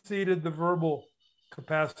preceded the verbal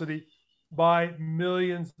capacity by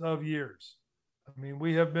millions of years. I mean,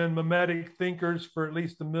 we have been mimetic thinkers for at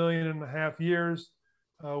least 1.5 million years.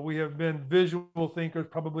 We have been visual thinkers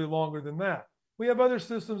probably longer than that. We have other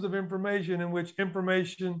systems of information in which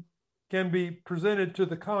information can be presented to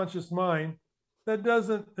the conscious mind that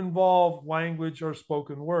doesn't involve language or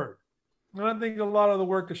spoken word. And I think a lot of the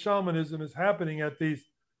work of shamanism is happening at these,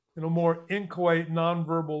 more inchoate,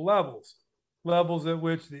 nonverbal levels, levels at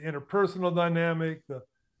which the interpersonal dynamic,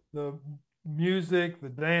 the music, the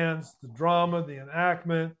dance, the drama, the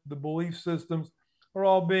enactment, the belief systems are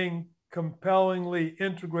all being compellingly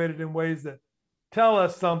integrated in ways that tell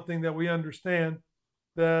us something that we understand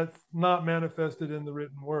that's not manifested in the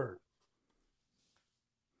written word.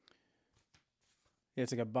 Yeah,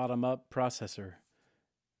 it's like a bottom-up processor.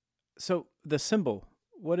 So the symbol,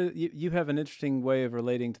 you have an interesting way of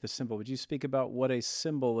relating to the symbol. Would you speak about what a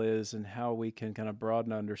symbol is and how we can kind of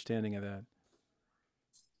broaden our understanding of that?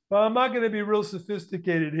 But I'm not going to be real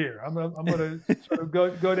sophisticated here. I'm going to sort of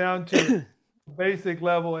go down to basic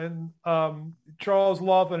level. And Charles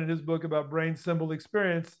Laughlin, in his book about brain symbol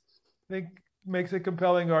experience, I think makes a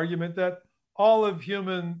compelling argument that all of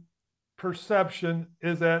human perception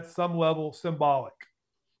is at some level symbolic.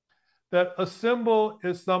 That a symbol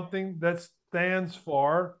is something that stands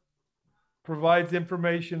for, provides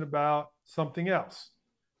information about something else.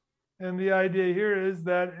 And the idea here is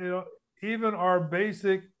that even our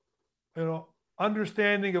basic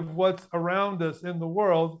understanding of what's around us in the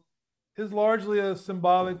world is largely a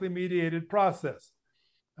symbolically mediated process.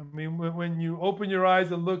 I mean, when you open your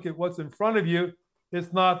eyes and look at what's in front of you,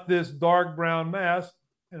 it's not this dark brown mass.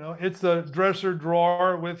 It's a dresser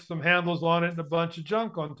drawer with some handles on it and a bunch of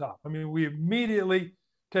junk on top. I mean, we immediately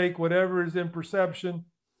take whatever is in perception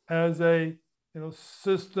as a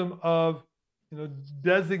system of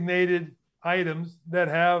designated items that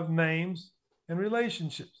have names and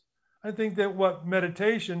relationships. I think that what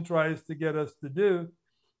meditation tries to get us to do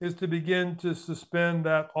is to begin to suspend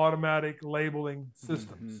that automatic labeling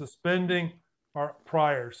system, suspending our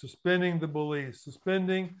priors, suspending the beliefs,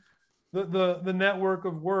 suspending the network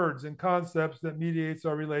of words and concepts that mediates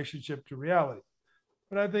our relationship to reality.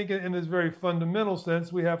 But I think in this very fundamental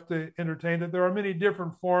sense, we have to entertain that there are many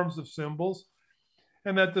different forms of symbols,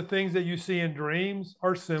 and that the things that you see in dreams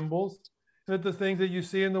are symbols, and that the things that you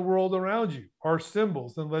see in the world around you are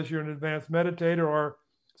symbols, unless you're an advanced meditator or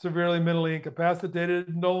severely mentally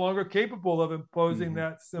incapacitated, no longer capable of imposing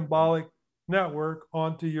that symbolic network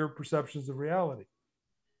onto your perceptions of reality.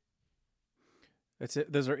 That's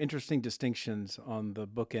it. Those are interesting distinctions on the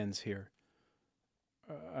bookends here.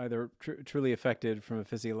 Either truly affected from a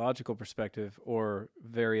physiological perspective or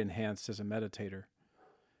very enhanced as a meditator.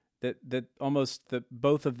 That almost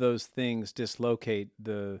both of those things dislocate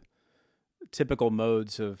the typical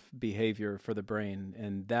modes of behavior for the brain,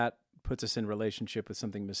 and that puts us in relationship with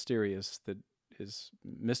something mysterious that is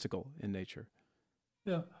mystical in nature.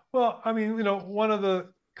 Yeah. Well, I mean, one of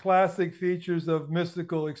the classic features of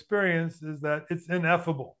mystical experience is that it's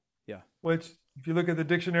ineffable. Yeah. Which, if you look at the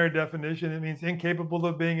dictionary definition, it means incapable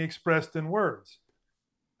of being expressed in words.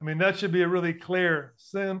 I mean, that should be a really clear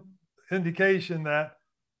indication that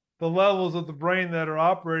the levels of the brain that are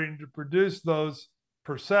operating to produce those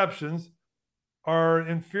perceptions are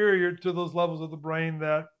inferior to those levels of the brain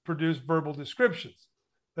that produce verbal descriptions.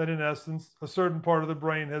 That, in essence, a certain part of the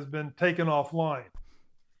brain has been taken offline.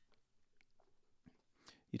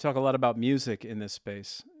 You talk a lot about music in this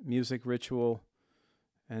space, music, ritual,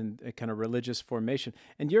 and a kind of religious formation.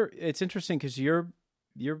 And it's interesting because you're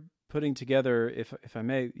putting together, if I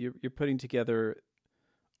may, you're putting together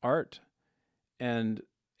art and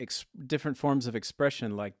different forms of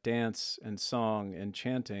expression like dance and song and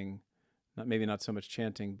chanting, maybe not so much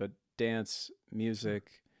chanting, but dance,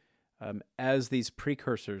 music, as these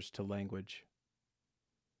precursors to language.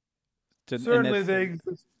 Certainly,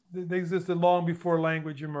 they existed long before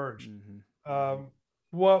language emerged.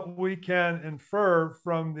 What we can infer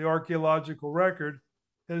from the archaeological record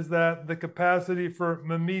is that the capacity for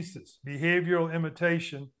mimesis, behavioral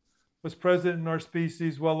imitation, was present in our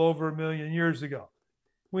species well over 1 million years ago.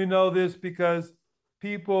 We know this because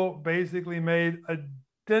people basically made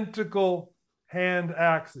identical hand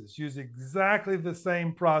axes, use exactly the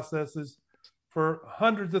same processes for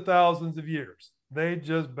hundreds of thousands of years. They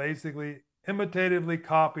just basically imitatively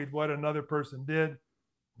copied what another person did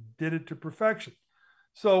it to perfection.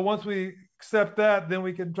 So once we accept that, then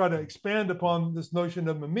we can try to expand upon this notion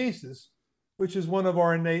of mimesis, which is one of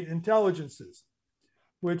our innate intelligences,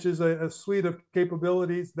 which is a suite of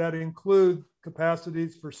capabilities that include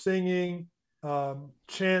capacities for singing,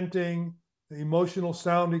 chanting, emotional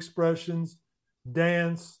sound expressions,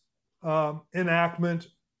 dance, enactment,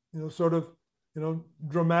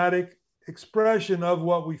 dramatic expression of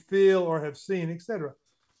what we feel or have seen, etc.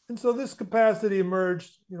 And so this capacity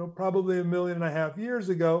emerged, probably 1.5 million years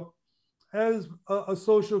ago as a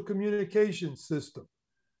social communication system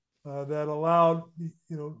that allowed,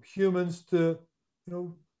 humans to,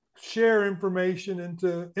 share information and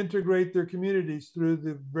to integrate their communities through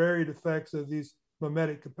the varied effects of these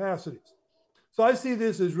mimetic capacities. So I see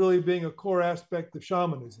this as really being a core aspect of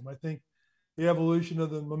shamanism. I think the evolution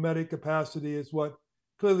of the mimetic capacity is what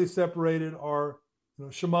clearly separated our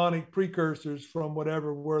shamanic precursors from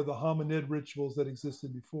whatever were the hominid rituals that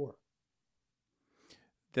existed before.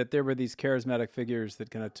 That there were these charismatic figures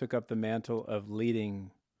that kind of took up the mantle of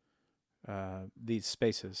leading these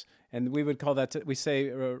spaces. And we would call that, we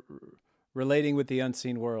say, relating with the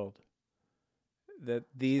unseen world. That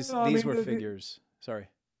these were figures. Sorry.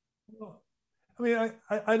 I mean,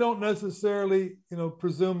 I don't necessarily,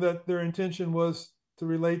 presume that their intention was to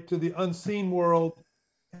relate to the unseen world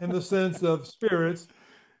in the sense of spirits.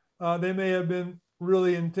 They may have been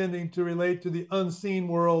really intending to relate to the unseen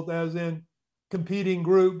world, as in competing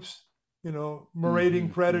groups, marauding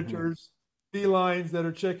predators, felines that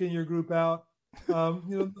are checking your group out.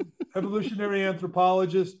 Evolutionary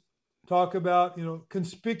anthropologists talk about,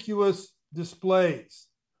 conspicuous displays,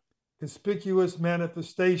 conspicuous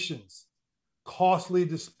manifestations, costly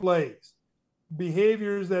displays,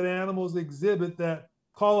 behaviors that animals exhibit that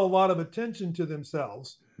call a lot of attention to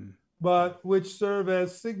themselves, but which serve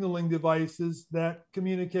as signaling devices that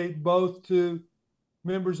communicate both to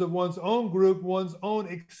members of one's own group, one's own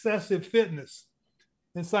excessive fitness,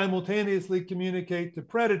 and simultaneously communicate to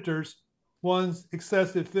predators one's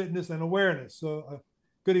excessive fitness and awareness. So a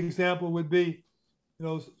good example would be,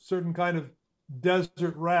 certain kind of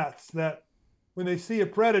desert rats that when they see a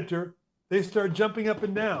predator, they start jumping up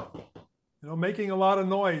and down, making a lot of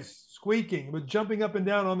noise, squeaking, but jumping up and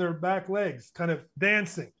down on their back legs, kind of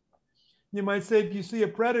dancing. You might say, if you see a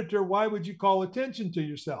predator, why would you call attention to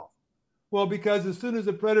yourself? Well, because as soon as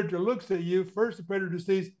a predator looks at you, first the predator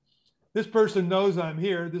sees, this person knows I'm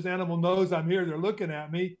here, this animal knows I'm here, they're looking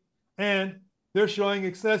at me, and they're showing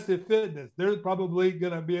excessive fitness. They're probably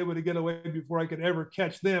going to be able to get away before I could ever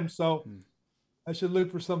catch them, so I should look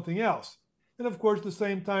for something else. And of course, at the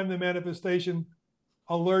same time, the manifestation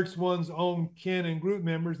alerts one's own kin and group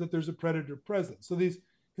members that there's a predator present. So these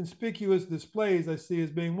conspicuous displays I see as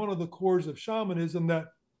being one of the cores of shamanism that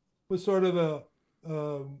was sort of a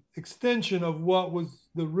extension of what was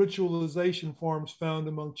the ritualization forms found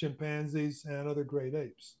among chimpanzees and other great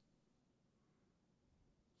apes.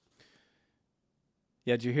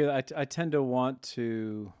 Yeah, did you hear that? I tend to want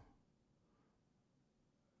to.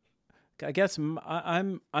 I guess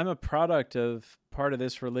I'm a product of part of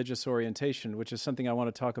this religious orientation, which is something I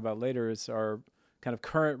want to talk about later. Is our kind of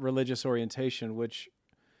current religious orientation, which,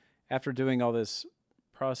 after doing all this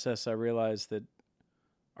process, I realized that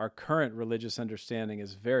our current religious understanding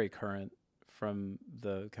is very current from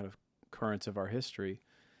the kind of currents of our history.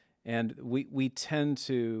 And we tend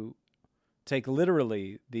to take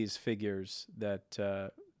literally these figures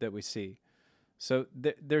that we see. So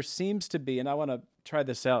there seems to be, and I want to try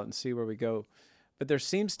this out and see where we go, but there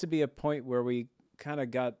seems to be a point where we kind of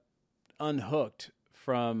got unhooked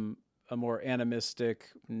from a more animistic,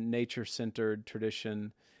 nature-centered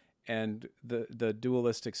tradition, and the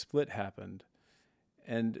dualistic split happened.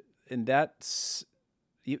 And that's,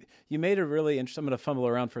 you made a really interesting, I'm going to fumble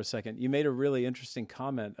around for a second. You made a really interesting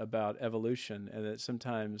comment about evolution, and that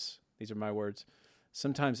sometimes, these are my words,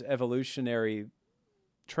 sometimes evolutionary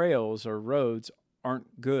trails or roads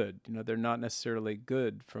aren't good. They're not necessarily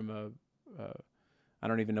good from I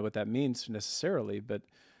don't even know what that means necessarily, but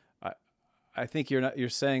I think you're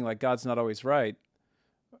saying like God's not always right.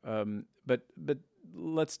 But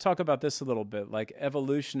let's talk about this a little bit, like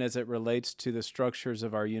evolution as it relates to the structures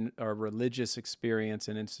of our religious experience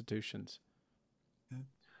and institutions.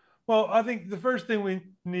 Well, I think the first thing we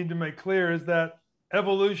need to make clear is that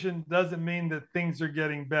evolution doesn't mean that things are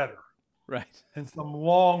getting better. Right. In some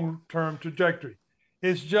long-term trajectory.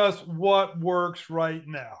 It's just what works right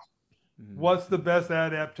now. What's the best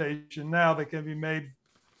adaptation now that can be made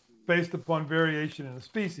based upon variation in the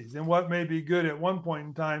species? And what may be good at one point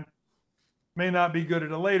in time may not be good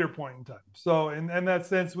at a later point in time. So in that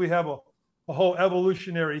sense, we have a whole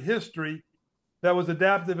evolutionary history that was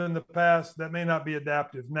adaptive in the past that may not be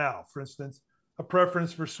adaptive now. For instance, a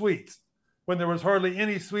preference for sweets. When there was hardly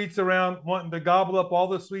any sweets around, wanting to gobble up all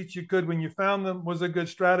the sweets you could when you found them was a good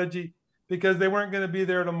strategy because they weren't going to be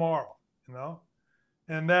there tomorrow,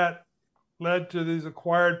 And that led to these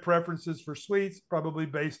acquired preferences for sweets, probably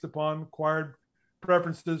based upon acquired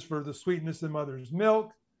preferences for the sweetness in mother's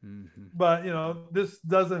milk. But, this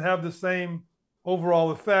doesn't have the same overall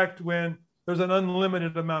effect when there's an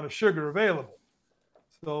unlimited amount of sugar available.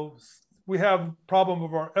 So we have a problem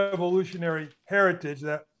of our evolutionary heritage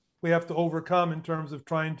that we have to overcome in terms of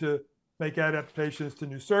trying to make adaptations to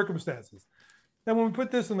new circumstances. And when we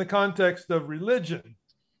put this in the context of religion,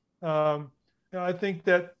 I think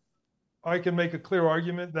that I can make a clear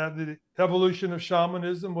argument that the evolution of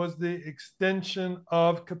shamanism was the extension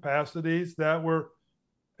of capacities that were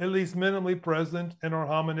at least minimally present in our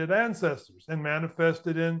hominid ancestors and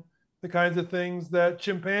manifested in the kinds of things that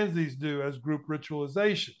chimpanzees do as group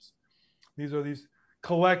ritualizations. These are these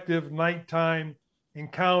collective nighttime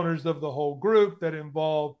encounters of the whole group that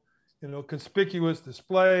involve, conspicuous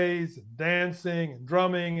displays, and dancing and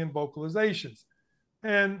drumming and vocalizations.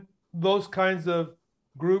 And those kinds of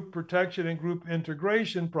group protection and group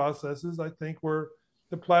integration processes, I think, were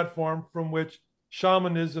the platform from which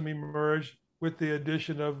shamanism emerged with the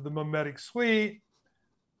addition of the mimetic suite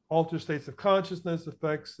altered states of consciousness,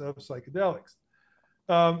 effects of psychedelics.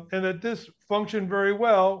 And that this functioned very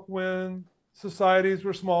well when societies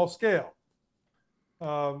were small scale.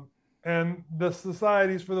 And the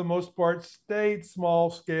societies, for the most part, stayed small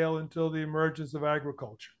scale until the emergence of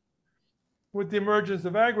agriculture. With the emergence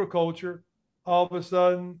of agriculture, all of a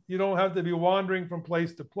sudden, you don't have to be wandering from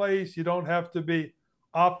place to place. You don't have to be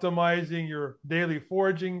optimizing your daily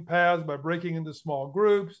foraging paths by breaking into small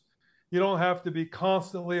groups. You don't have to be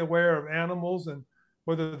constantly aware of animals and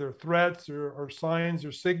whether they're threats or signs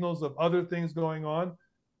or signals of other things going on.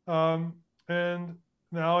 And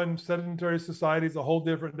now in sedentary societies, a whole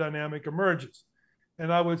different dynamic emerges.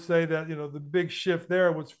 And I would say that, the big shift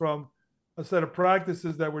there was from a set of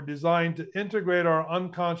practices that were designed to integrate our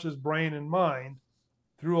unconscious brain and mind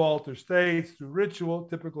through altered states, through ritual,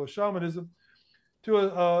 typical of shamanism, to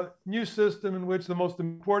a new system in which the most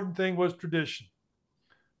important thing was tradition.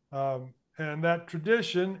 And that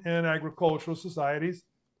tradition in agricultural societies,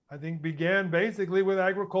 I think, began basically with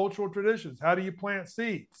agricultural traditions. How do you plant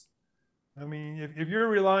seeds? I mean, if you're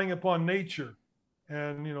relying upon nature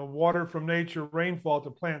and, water from nature, rainfall to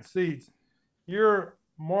plant seeds, your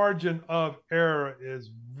margin of error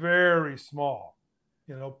is very small.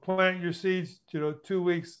 Plant your seeds, 2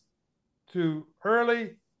 weeks too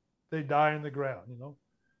early, they die in the ground.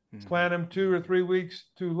 Plant them 2 or 3 weeks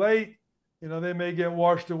too late, they may get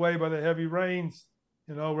washed away by the heavy rains,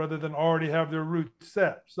 rather than already have their roots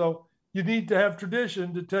set. So you need to have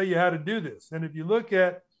tradition to tell you how to do this. And if you look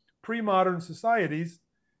at pre-modern societies,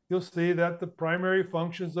 you'll see that the primary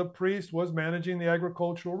functions of priests was managing the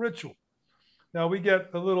agricultural ritual. Now we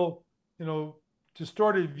get a little,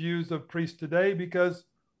 distorted views of priests today because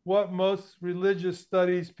what most religious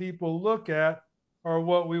studies people look at are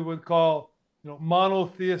what we would call,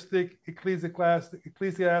 monotheistic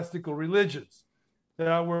ecclesiastical religions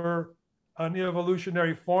that were an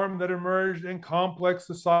evolutionary form that emerged in complex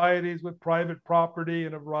societies with private property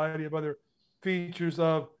and a variety of other features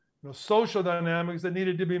of social dynamics that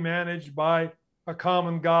needed to be managed by a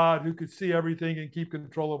common God who could see everything and keep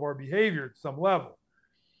control of our behavior at some level.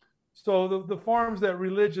 So the forms that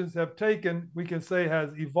religions have taken, we can say, has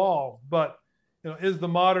evolved. But is the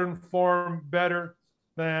modern form better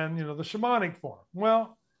than the shamanic form?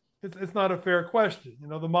 Well, it's not a fair question.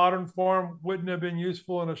 The modern form wouldn't have been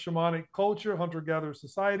useful in a shamanic culture, hunter-gatherer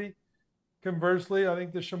society. Conversely, I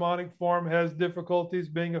think the shamanic form has difficulties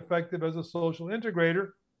being effective as a social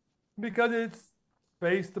integrator because it's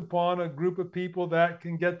based upon a group of people that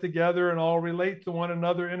can get together and all relate to one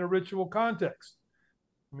another in a ritual context.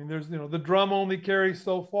 I mean, there's, the drum only carries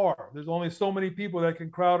so far. There's only so many people that can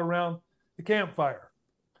crowd around the campfire.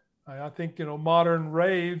 I think, modern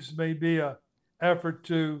raves may be an effort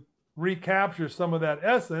to recapture some of that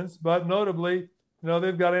essence, but notably,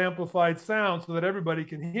 they've got amplified sound so that everybody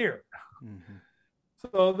can hear. Mm-hmm.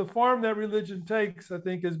 So the form that religion takes, I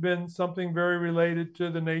think, has been something very related to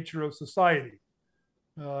the nature of society.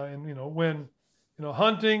 And when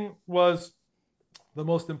hunting was the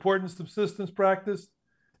most important subsistence practice,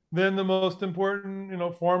 then the most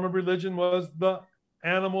important form of religion was the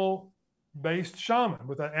animal-based shaman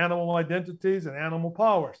with animal identities and animal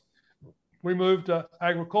powers. We moved to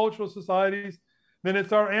agricultural societies, then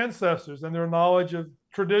it's our ancestors and their knowledge of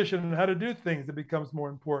tradition and how to do things that becomes more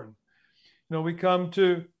important. We come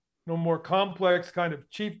to more complex kind of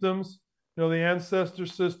chiefdoms. The ancestor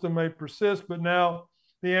system may persist, but now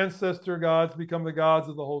the ancestor gods become the gods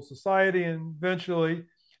of the whole society, and eventually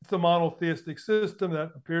it's a monotheistic system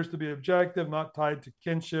that appears to be objective, not tied to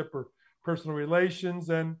kinship or personal relations,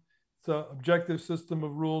 and it's an objective system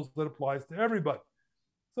of rules that applies to everybody.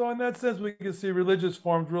 So in that sense, we can see religious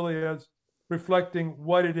forms really as reflecting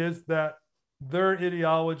what it is that their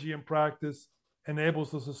ideology and practice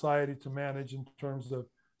enables the society to manage in terms of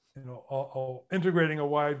integrating a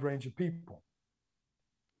wide range of people.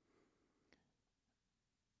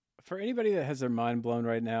 For anybody that has their mind blown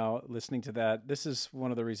right now listening to that, this is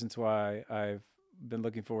one of the reasons why I've been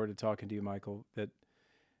looking forward to talking to you, Michael,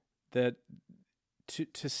 that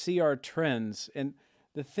to see our trends. And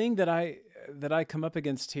the thing that I come up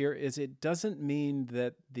against here is it doesn't mean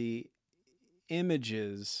that the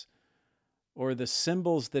images or the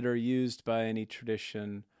symbols that are used by any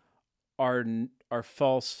tradition are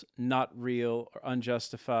false, not real, or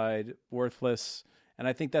unjustified, worthless. And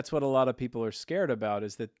I think that's what a lot of people are scared about,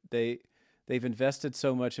 is that they've invested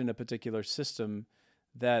so much in a particular system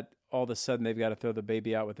that all of a sudden they've got to throw the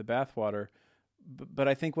baby out with the bathwater. But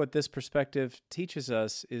I think what this perspective teaches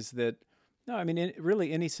us is that, no, I mean,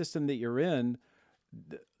 really any system that you're in,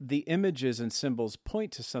 the images and symbols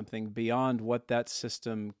point to something beyond what that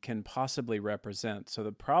system can possibly represent. So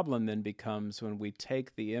the problem then becomes when we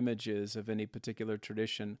take the images of any particular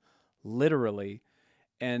tradition literally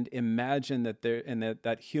and imagine that there and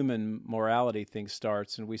that human morality thing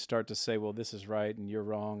starts, and we start to say, well, this is right and you're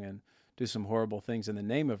wrong, and do some horrible things in the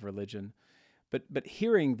name of religion. But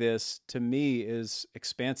hearing this to me is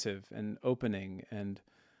expansive and opening, and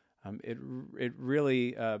it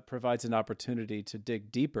really provides an opportunity to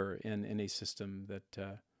dig deeper in any system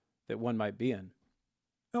that one might be in.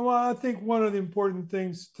 Well, I think one of the important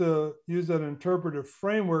things to use an interpretive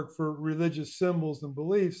framework for religious symbols and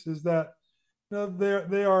beliefs is that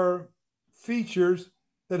they are features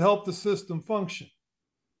that help the system function.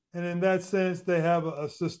 And in that sense, they have a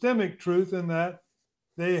systemic truth in that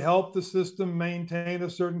they help the system maintain a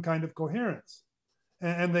certain kind of coherence.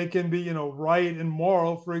 And they can be, right and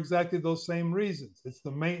moral for exactly those same reasons. It's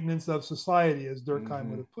the maintenance of society, as Durkheim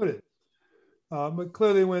would have put it. But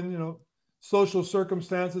clearly, when, social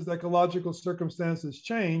circumstances, ecological circumstances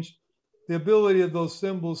change, the ability of those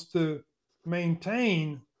symbols to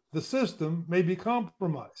maintain the system may be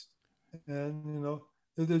compromised. And,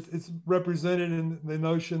 it's represented in the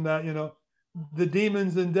notion that, the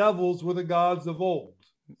demons and devils were the gods of old.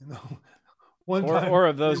 One time, or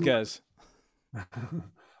of those guys.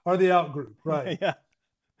 Are the outgroup, right?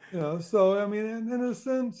 Yeah. So I mean, in a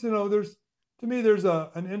sense, there's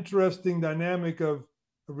an interesting dynamic of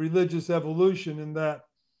religious evolution in that,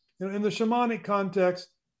 in the shamanic context,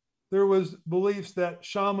 there was beliefs that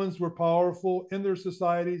shamans were powerful in their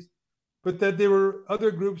societies, but that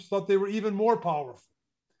other groups thought they were even more powerful,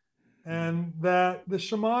 and that the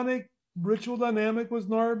shamanic ritual dynamic was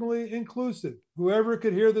normally inclusive. Whoever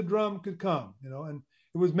could hear the drum could come, and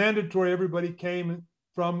it was mandatory everybody came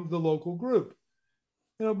from the local group.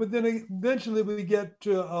 But then eventually we get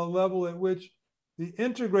to a level at which the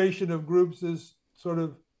integration of groups is sort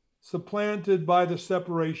of supplanted by the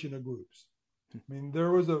separation of groups. I mean,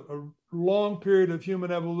 there was a long period of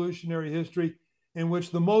human evolutionary history in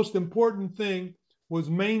which the most important thing was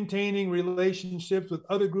maintaining relationships with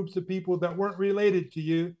other groups of people that weren't related to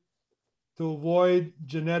you to avoid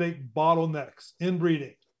genetic bottlenecks,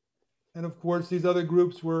 inbreeding. And of course, these other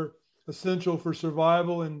groups were essential for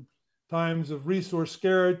survival in times of resource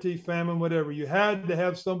scarcity, famine, whatever. You had to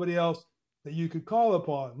have somebody else that you could call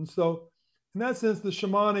upon. And so, in that sense, the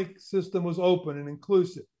shamanic system was open and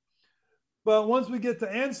inclusive. But once we get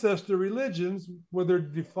to ancestor religions, where they're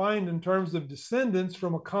defined in terms of descendants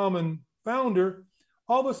from a common founder,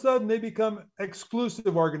 all of a sudden they become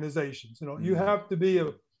exclusive organizations. You have to be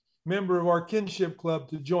a member of our kinship club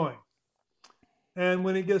to join. And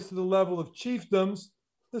when it gets to the level of chiefdoms,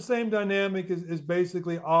 the same dynamic is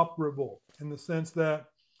basically operable in the sense that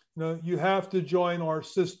you have to join our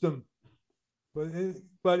system,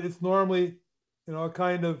 but it's normally a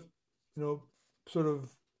kind of sort of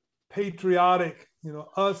patriotic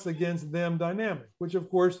us against them dynamic, which of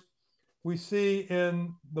course we see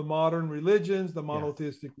in the modern religions, the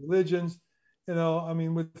monotheistic religions. I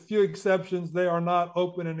mean, with few exceptions, they are not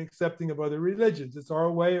open and accepting of other religions. It's our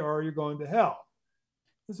way or you're going to hell.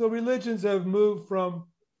 And so religions have moved from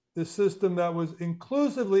the system that was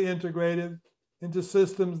inclusively integrated into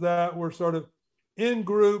systems that were sort of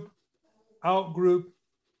in-group, out-group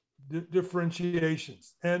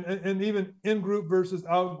differentiations, and even in-group versus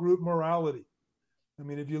out-group morality. I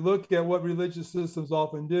mean, if you look at what religious systems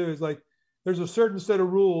often do, is like there's a certain set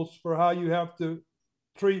of rules for how you have to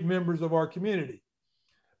treat members of our community.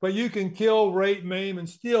 But you can kill, rape, maim, and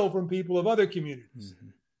steal from people of other communities. Mm-hmm.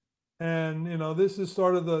 And, this is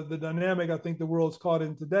sort of the dynamic I think the world's caught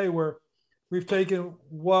in today, where we've taken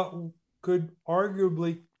what could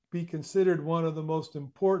arguably be considered one of the most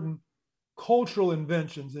important cultural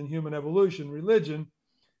inventions in human evolution, religion,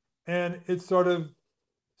 and it's sort of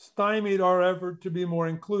stymied our effort to be more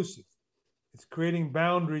inclusive. It's creating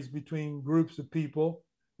boundaries between groups of people,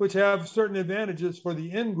 which have certain advantages for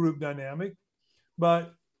the in-group dynamic,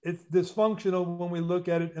 but it's dysfunctional when we look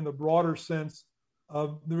at it in the broader sense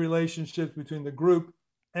of the relationships between the group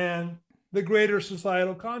and the greater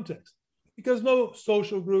societal context. Because no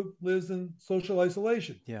social group lives in social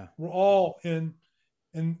isolation. Yeah. We're all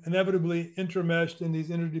inevitably intermeshed in these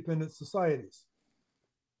interdependent societies.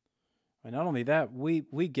 And not only that, we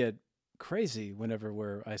get crazy whenever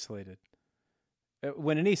we're isolated.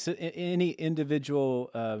 When any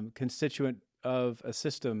individual constituent of a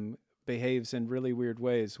system behaves in really weird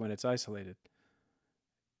ways when it's isolated,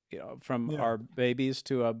 from our babies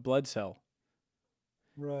to a blood cell.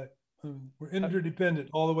 Right. We're interdependent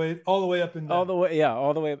all the way up and down. All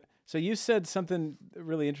the way up. So you said something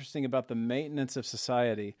really interesting about the maintenance of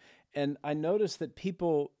society, And I noticed that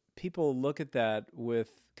people look at that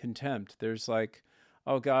with contempt. There's like,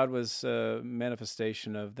 oh, God was a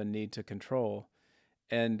manifestation of the need to control.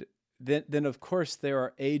 And then of course there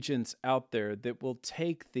are agents out there that will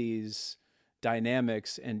take these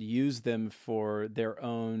dynamics and use them for their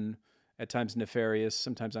own, at times nefarious,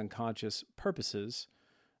 sometimes unconscious purposes,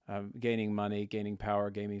 gaining money, gaining power,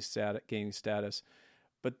 gaining status.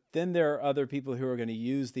 But then there are other people who are going to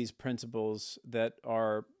use these principles that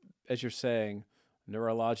are, as you're saying,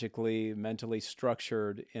 neurologically, mentally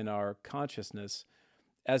structured in our consciousness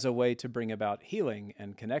as a way to bring about healing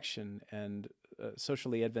and connection and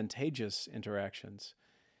socially advantageous interactions.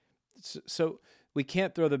 So we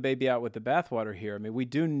can't throw the baby out with the bathwater here. I mean, we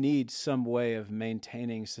do need some way of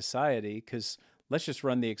maintaining society, because let's just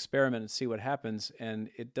run the experiment and see what happens, and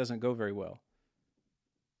it doesn't go very well.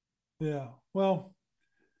 Yeah. Well,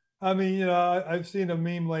 I mean, I've seen a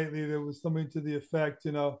meme lately that was something to the effect,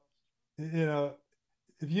 you know,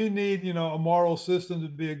 if you need, a moral system to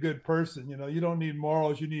be a good person, you don't need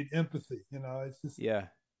morals, you need empathy. It's just, Yeah.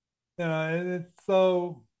 and it's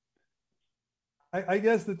so. I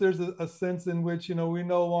guess that there's a sense in which, we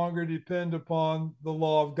no longer depend upon the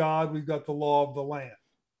law of God. We've got the law of the land.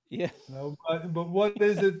 Yeah. But what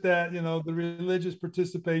is it that, the religious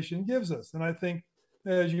participation gives us? And I think,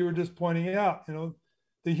 as you were just pointing out,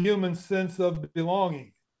 the human sense of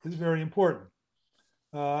belonging is very important.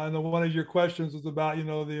 And one of your questions was about,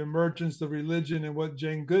 the emergence of religion and what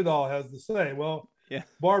Jane Goodall has to say. Well, Yeah.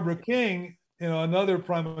 Barbara King, another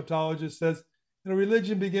primatologist, says,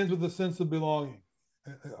 religion begins with a sense of belonging,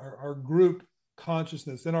 our group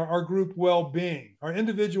consciousness, and our group well-being, our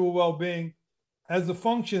individual well-being as a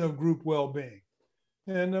function of group well-being.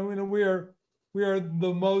 And we are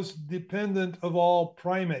the most dependent of all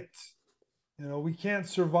primates. We can't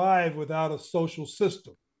survive without a social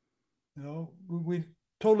system. We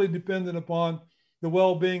totally dependent upon the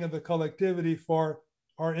well-being of the collectivity for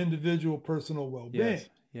our individual personal well-being. Yes.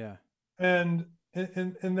 Yeah. And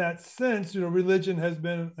in that sense, religion has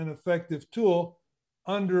been an effective tool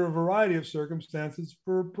under a variety of circumstances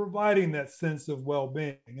for providing that sense of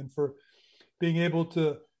well-being and for being able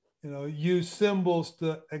to, use symbols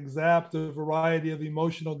to exapt a variety of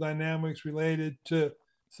emotional dynamics related to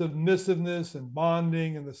submissiveness and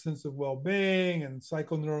bonding and the sense of well-being and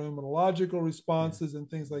psychoneuroimmunological responses and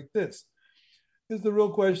things like this. Because the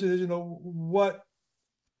real question is, what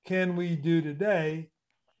can we do today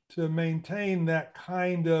to maintain that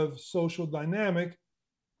kind of social dynamic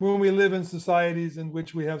when we live in societies in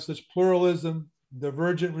which we have such pluralism,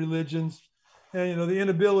 divergent religions, and the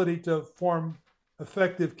inability to form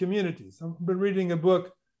effective communities. I've been reading a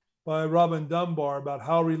book by Robin Dunbar about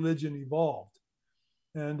how religion evolved,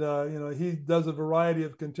 and he does a variety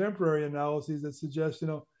of contemporary analyses that suggest,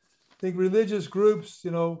 I think religious groups,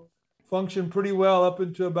 function pretty well up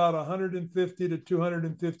into about 150 to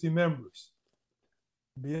 250 members.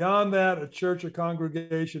 Beyond that, a church or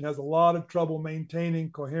congregation has a lot of trouble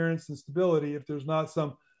maintaining coherence and stability if there's not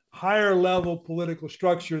some higher level political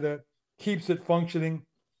structure that keeps it functioning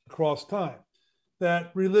across time.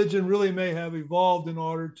 That religion really may have evolved in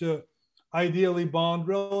order to ideally bond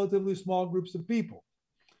relatively small groups of people.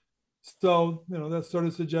 So, that sort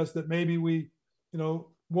of suggests that maybe we,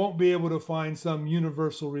 won't be able to find some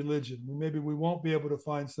universal religion. Maybe we won't be able to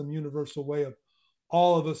find some universal way of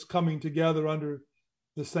all of us coming together under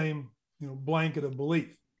the same, blanket of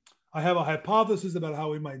belief. I have a hypothesis about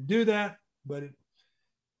how we might do that, but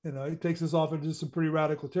it takes us off into some pretty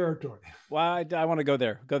radical territory. Well, I want to go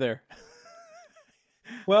there. Go there.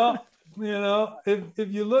 Well, if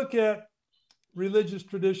you look at religious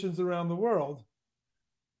traditions around the world,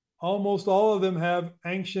 almost all of them have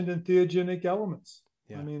ancient and theogenic elements.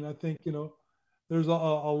 Yeah. I mean, I think, there's a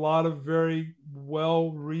lot of very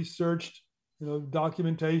well researched,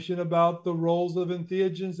 documentation about the roles of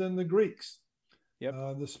entheogens and the Greeks.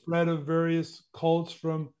 Yep. The spread of various cults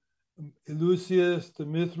from Eleusis to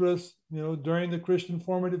Mithras, during the Christian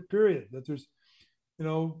formative period. That there's,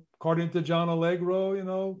 according to John Allegro,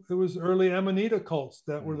 it was early Amanita cults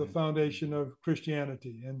that were the foundation of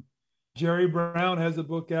Christianity. And Jerry Brown has a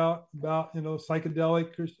book out about,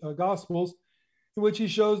 psychedelic gospels, in which he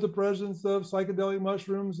shows the presence of psychedelic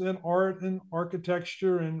mushrooms in art and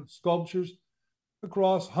architecture and sculptures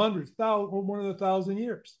across hundreds, or more than 1,000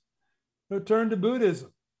 years. Turn to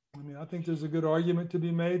Buddhism. I mean, I think there's a good argument to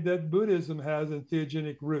be made that Buddhism has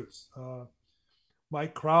entheogenic roots.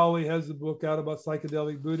 Mike Crowley has a book out about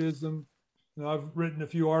psychedelic Buddhism. I've written a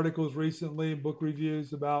few articles recently, book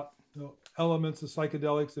reviews about elements of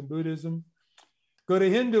psychedelics in Buddhism. Go to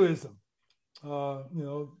Hinduism,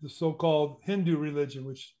 the so-called Hindu religion,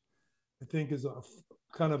 which I think is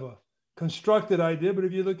kind of a constructed idea, but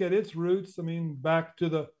if you look at its roots, I mean, back to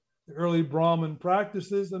the early Brahmin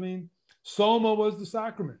practices, I mean, soma was the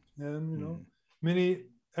sacrament. And, many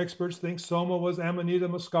experts think soma was Amanita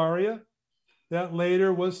muscaria. That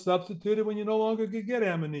later was substituted when you no longer could get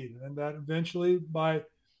Amanita. And that eventually, by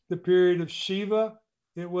the period of Shiva,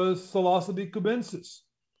 it was Psilocybe cubensis.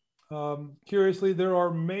 Curiously, there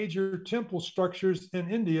are major temple structures in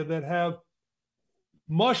India that have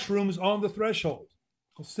mushrooms on the threshold.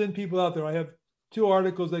 I'll send people out there. I have 2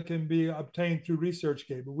 articles that can be obtained through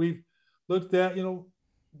ResearchGate, but we've looked at,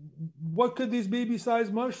 what could these be besides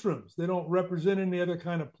mushrooms? They don't represent any other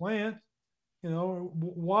kind of plant.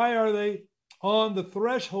 Why are they on the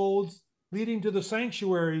thresholds leading to the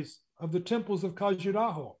sanctuaries of the temples of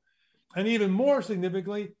Khajuraho? And even more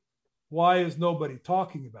significantly, why is nobody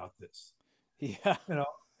talking about this? Yeah,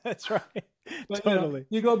 that's right. But, Totally.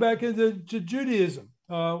 You go back into Judaism.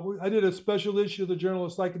 I did a special issue of the Journal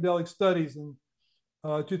of Psychedelic Studies in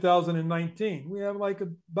 2019. We have like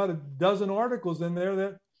about a dozen articles in there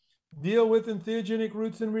that deal with entheogenic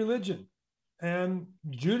roots in religion. And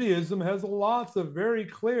Judaism has lots of very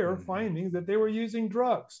clear findings that they were using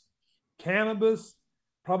drugs, cannabis,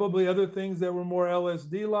 probably other things that were more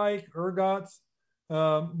LSD-like, ergots.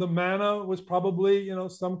 The manna was probably,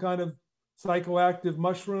 some kind of psychoactive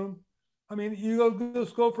mushroom. I mean,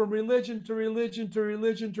 just go from religion to religion to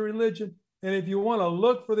religion to religion. And if you want to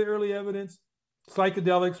look for the early evidence,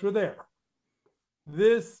 psychedelics were there.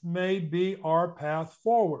 This may be our path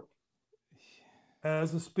forward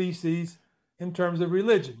as a species in terms of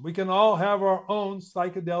religion. We can all have our own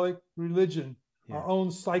psychedelic religion, our own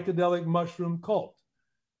psychedelic mushroom cult.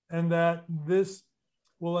 And that this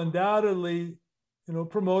will undoubtedly,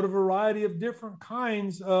 promote a variety of different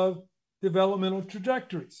kinds of developmental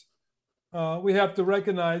trajectories. We have to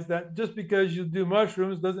recognize that just because you do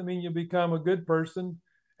mushrooms doesn't mean you become a good person.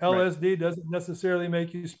 LSD doesn't necessarily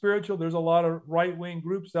make you spiritual. There's a lot of right-wing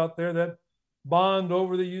groups out there that bond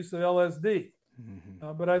over the use of LSD.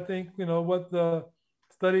 But I think, what the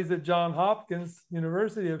studies at Johns Hopkins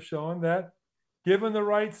University have shown, that given the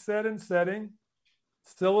right set and setting,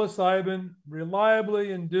 psilocybin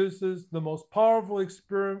reliably induces the most powerful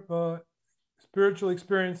spiritual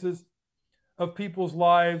experiences of people's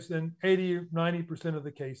lives in 80 or 90% of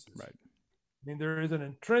the cases. Right. I mean, there is an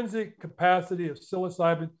intrinsic capacity of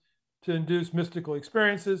psilocybin to induce mystical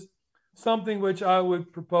experiences, something which I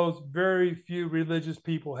would propose very few religious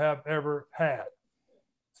people have ever had.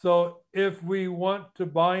 So if we want to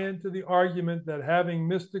buy into the argument that having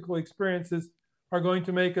mystical experiences are going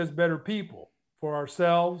to make us better people for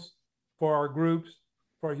ourselves, for our groups,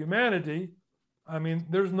 for humanity, I mean,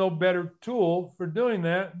 there's no better tool for doing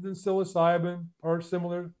that than psilocybin or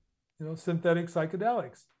similar, synthetic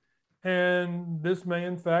psychedelics. And this may,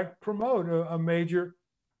 in fact, promote a major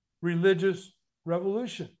religious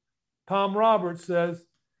revolution. Tom Roberts says,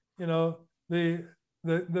 the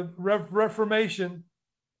Reformation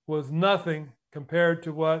was nothing compared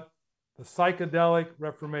to what the psychedelic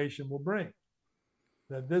Reformation will bring.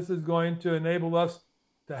 That this is going to enable us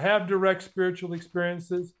to have direct spiritual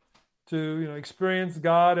experiences, to experience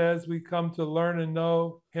God as we come to learn and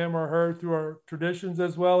know him or her through our traditions,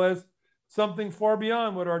 as well as something far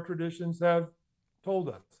beyond what our traditions have told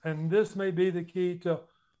us. And this may be the key to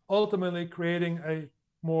ultimately creating a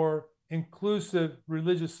more inclusive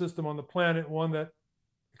religious system on the planet, one that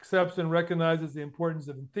accepts and recognizes the importance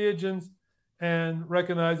of entheogens and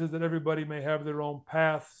recognizes that everybody may have their own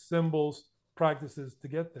paths, symbols, practices to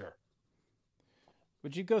get there.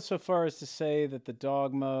 Would you go so far as to say that the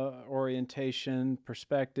dogma, orientation,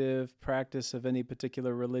 perspective, practice of any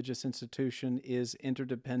particular religious institution is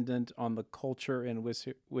interdependent on the culture in which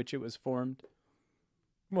it was formed?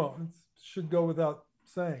 Well, it should go without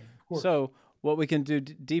saying, of course. So what we can do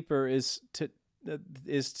deeper is to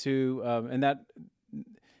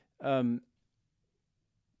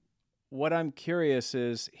what I'm curious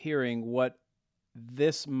is hearing what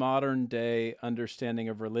this modern day understanding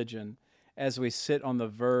of religion, as we sit on the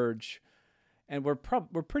verge, and we're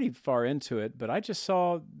pretty far into it, but I just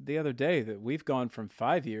saw the other day that we've gone from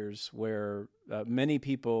 5 years where many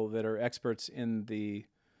people that are experts in the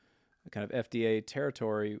kind of FDA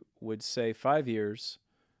territory would say 5 years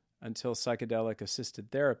until psychedelic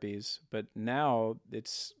assisted therapies, but now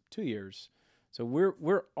it's 2 years. So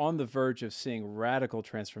we're on the verge of seeing radical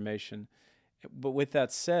transformation. But with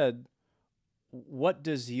that said, what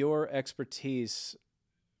does your expertise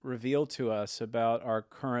reveal to us about our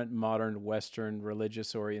current modern Western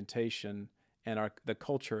religious orientation and the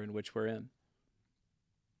culture in which we're in?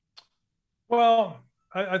 Well,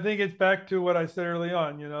 I think it's back to what I said early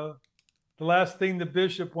on, the last thing the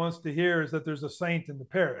bishop wants to hear is that there's a saint in the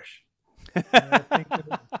parish. And I think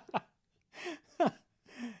that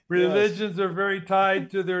religions are very tied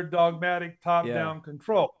to their dogmatic top-down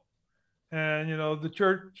control. And, the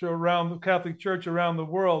church around the Catholic Church around the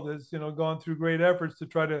world has, gone through great efforts to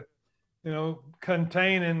try to,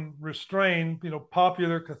 contain and restrain,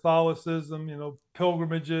 popular Catholicism,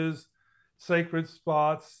 pilgrimages, sacred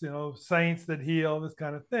spots, saints that heal, this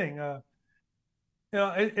kind of thing.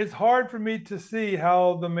 It's hard for me to see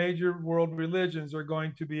how the major world religions are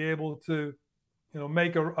going to be able to,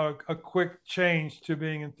 make a quick change to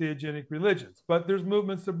being in theogenic religions. But there's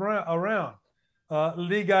movements around.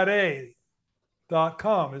 Ligare.com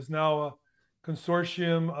is now a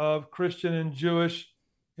consortium of Christian and Jewish,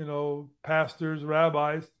 pastors,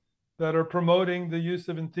 rabbis that are promoting the use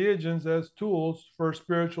of entheogens as tools for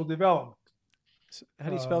spiritual development. How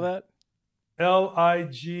do you spell that? ligare.org.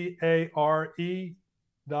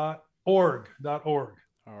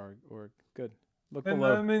 Org. Good. Look And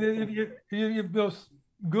below. I mean, if you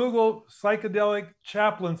Google psychedelic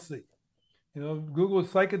chaplaincy, Google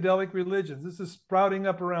psychedelic religions. This is sprouting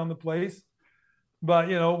up around the place. But,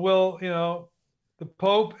 will, the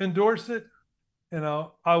Pope endorse it?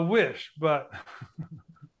 I wish, but,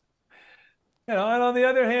 and on the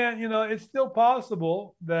other hand, it's still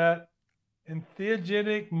possible that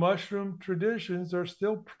entheogenic mushroom traditions are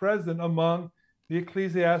still present among the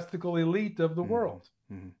ecclesiastical elite of the world.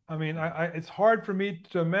 Mm-hmm. I mean, it's hard for me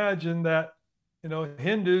to imagine that,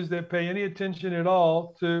 Hindus that pay any attention at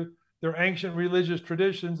all to their ancient religious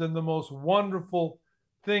traditions and the most wonderful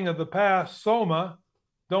thing of the past, Soma,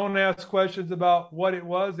 don't ask questions about what it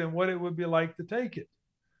was and what it would be like to take it.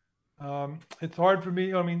 It's hard for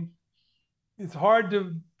me. It's hard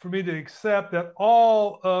for me to accept that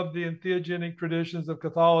all of the entheogenic traditions of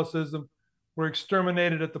Catholicism were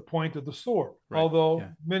exterminated at the point of the sword, right. Although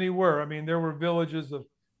many were. There were villages of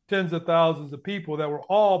tens of thousands of people that were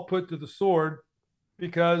all put to the sword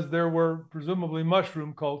because there were presumably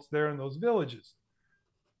mushroom cults there in those villages.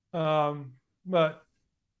 But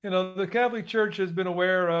the Catholic Church has been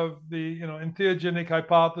aware of the, entheogenic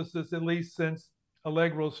hypothesis, at least since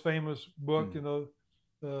Allegro's famous book,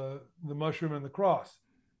 the Mushroom and the Cross.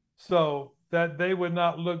 So that they would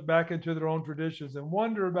not look back into their own traditions and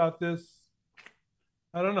wonder about this,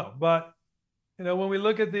 I don't know. But, when we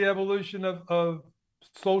look at the evolution of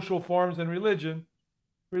social forms and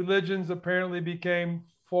religions apparently became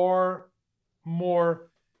far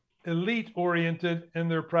more elite oriented in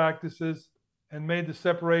their practices and made the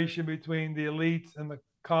separation between the elites and the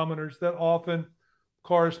commoners that often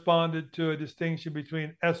corresponded to a distinction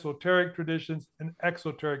between esoteric traditions and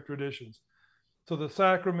exoteric traditions. So the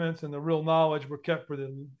sacraments and the real knowledge were kept for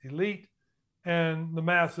the elite and the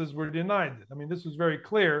masses were denied it. This was very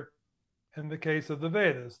clear in the case of the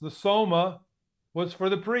Vedas. The Soma was for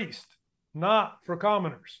the priest, not for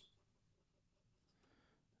commoners.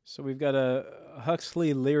 So we've got a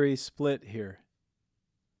Huxley-Leary split here.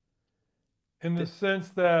 In the sense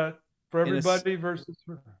that for everybody versus...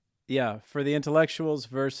 Yeah, for the intellectuals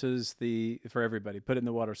versus for everybody. Put it in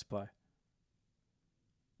the water supply.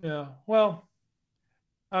 Yeah, well,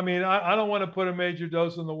 I don't want to put a major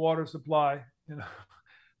dose in the water supply. I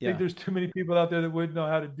think there's too many people out there that wouldn't know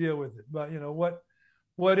how to deal with it. But,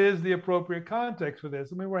 what is the appropriate context for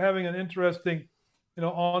this? we're having an interesting,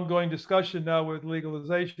 ongoing discussion now with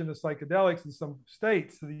legalization of psychedelics in some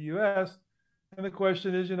states of the U.S., and the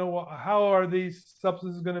question is, how are these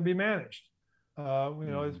substances going to be managed?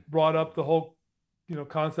 It's brought up the whole,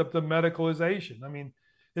 concept of medicalization.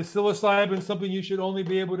 Is psilocybin something you should only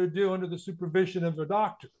be able to do under the supervision of a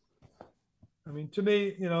doctor? To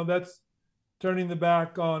me, that's turning the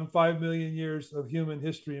back on 5 million years of human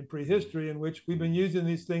history and prehistory in which we've been using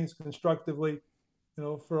these things constructively,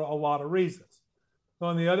 for a lot of reasons.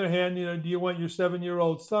 On the other hand, do you want your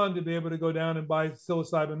 7-year-old son to be able to go down and buy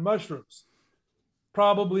psilocybin mushrooms?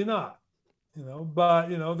 Probably not, but,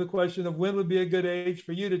 the question of when would be a good age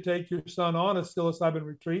for you to take your son on a psilocybin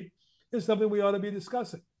retreat is something we ought to be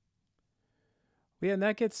discussing. Yeah, and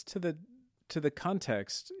that gets to the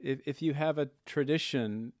context. If you have a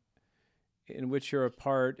tradition in which you're a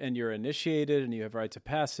part and you're initiated and you have rites of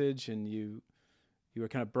passage and you are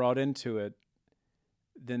kind of brought into it,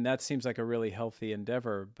 then that seems like a really healthy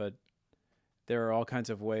endeavor. But there are all kinds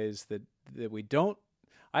of ways that we don't.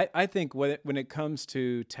 I think when it comes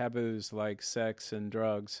to taboos like sex and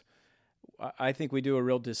drugs, I think we do a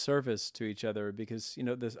real disservice to each other because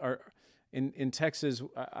in Texas,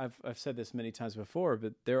 I've said this many times before,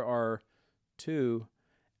 but there are 2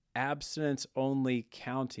 abstinence-only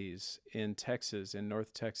counties in Texas, in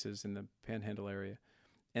North Texas, in the Panhandle area,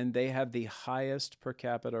 and they have the highest per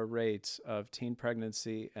capita rates of teen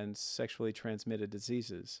pregnancy and sexually transmitted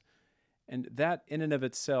diseases. And that in and of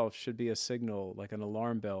itself should be a signal, like an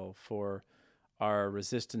alarm bell for our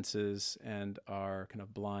resistances and our kind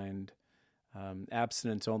of blind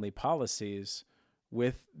abstinence-only policies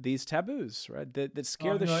with these taboos, right? That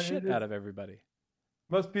scare the shit out of everybody.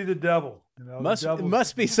 Must be the devil.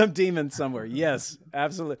 Must be some demon somewhere. Yes,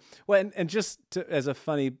 absolutely. Well, and just as a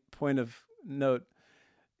funny point of note,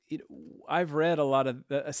 I've read a lot of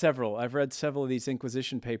several. I've read several of these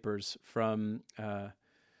Inquisition papers from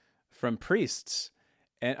priests,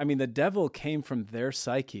 and I mean the devil came from their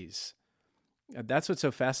psyches. That's what's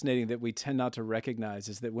so fascinating that we tend not to recognize,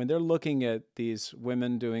 is that when they're looking at these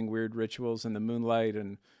women doing weird rituals in the moonlight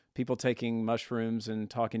and people taking mushrooms and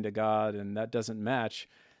talking to God, and that doesn't match,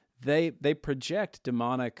 they project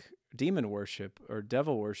demon worship or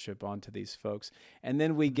devil worship onto these folks. And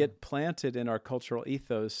then we get planted in our cultural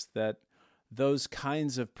ethos that those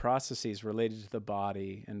kinds of processes related to the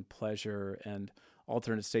body and pleasure and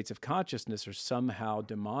alternate states of consciousness are somehow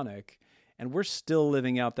demonic. And we're still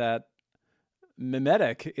living out that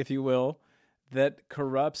mimetic, if you will, that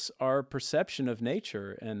corrupts our perception of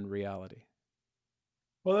nature and reality.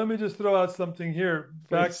 Well, let me just throw out something here.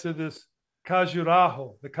 Back to this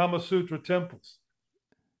Khajuraho, the Kama Sutra temples.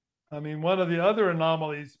 I mean, one of the other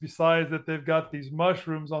anomalies, besides that they've got these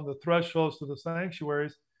mushrooms on the thresholds to the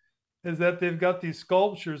sanctuaries, is that they've got these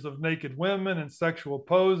sculptures of naked women in sexual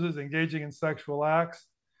poses, engaging in sexual acts.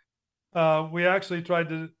 We actually tried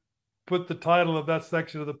to put the title of that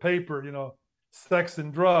section of the paper, Sex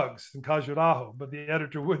and Drugs in Khajuraho, but the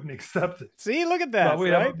editor wouldn't accept it. See, look at that,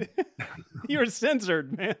 right? You were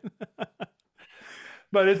censored, man.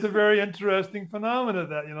 But it's a very interesting phenomenon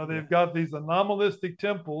that, they've got these anomalistic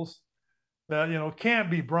temples that, can't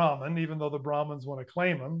be Brahmin, even though the Brahmins want to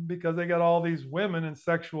claim them, because they got all these women in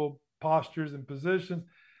sexual postures and positions,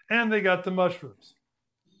 and they got the mushrooms.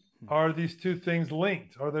 Are these two things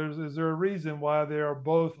linked? Is there a reason why they are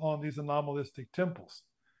both on these anomalistic temples?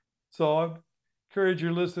 So I encourage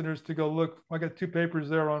your listeners to go look. I got 2 papers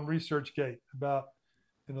there on ResearchGate about,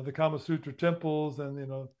 the Kama Sutra temples and,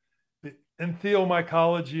 the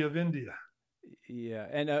entheomycology of India. Yeah.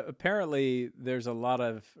 And apparently there's a lot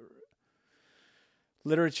of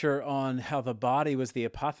literature on how the body was the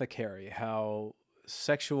apothecary, how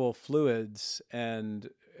sexual fluids and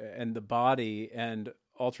the body and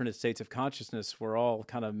alternate states of consciousness were all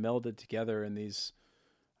kind of melded together in these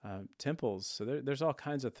temples. So there's all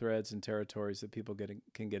kinds of threads and territories that people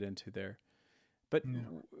can get into there. But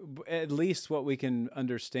at least what we can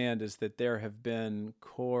understand is that there have been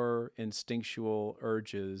core instinctual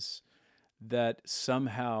urges that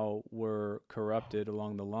somehow were corrupted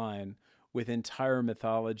along the line, with entire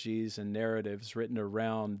mythologies and narratives written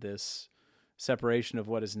around this separation of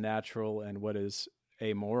what is natural and what is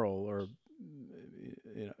amoral or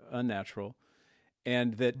unnatural.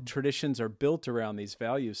 And that traditions are built around these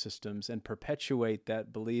value systems and perpetuate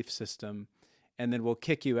that belief system, and then will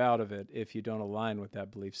kick you out of it if you don't align with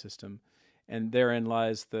that belief system. And therein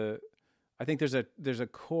lies I think there's a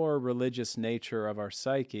core religious nature of our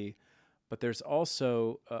psyche, but there's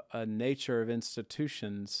also a nature of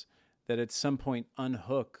institutions that at some point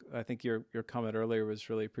unhook. I think your comment earlier was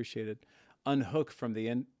really appreciated. Unhook from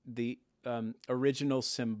the original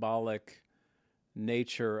symbolic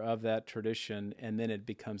nature of that tradition, and then it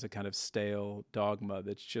becomes a kind of stale dogma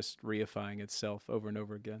that's just reifying itself over and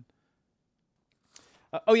over again.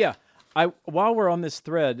 While we're on this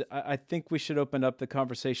thread, I think we should open up the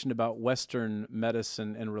conversation about Western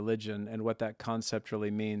medicine and religion and what that concept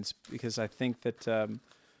really means, because I think that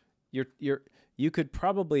you could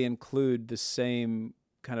probably include the same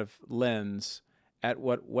kind of lens at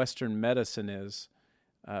what Western medicine is.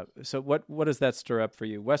 So what does that stir up for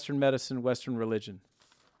you? Western medicine, Western religion?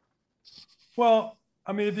 Well,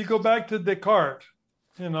 I mean, if you go back to Descartes,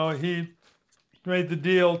 he made the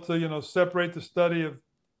deal to, separate the study of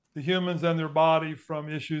the humans and their body from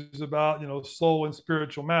issues about, soul and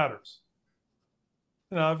spiritual matters.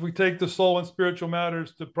 If we take the soul and spiritual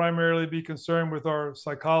matters to primarily be concerned with our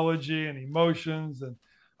psychology and emotions and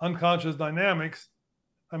unconscious dynamics,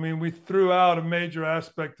 I mean, we threw out a major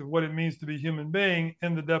aspect of what it means to be a human being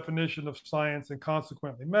in the definition of science and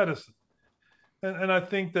consequently medicine. And I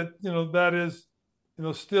think that, that is,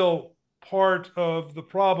 still part of the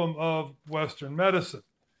problem of Western medicine.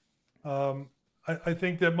 I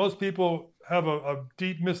think that most people have a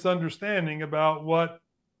deep misunderstanding about what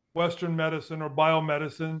Western medicine or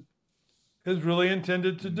biomedicine is really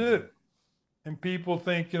intended to do. And people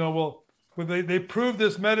think, well, they prove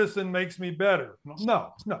this medicine makes me better.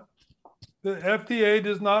 No. The FDA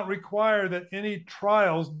does not require that any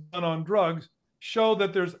trials done on drugs show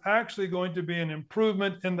that there's actually going to be an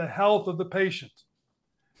improvement in the health of the patient.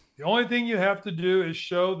 The only thing you have to do is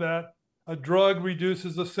show that a drug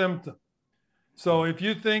reduces a symptom. So if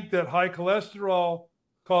you think that high cholesterol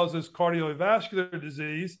causes cardiovascular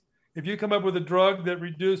disease, if you come up with a drug that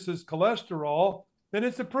reduces cholesterol, then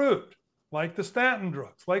it's approved, like the statin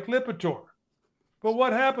drugs, like Lipitor. But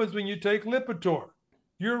what happens when you take Lipitor?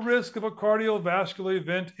 Your risk of a cardiovascular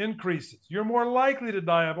event increases. You're more likely to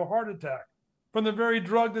die of a heart attack from the very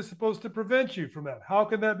drug that's supposed to prevent you from that. How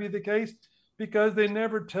can that be the case? Because they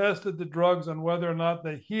never tested the drugs on whether or not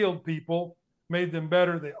they healed people, made them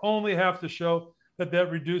better. They only have to show that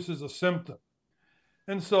that reduces a symptom.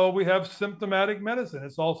 And so we have symptomatic medicine.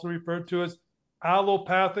 It's also referred to as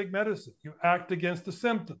allopathic medicine. You act against the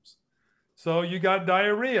symptoms. So you got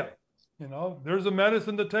diarrhea. There's a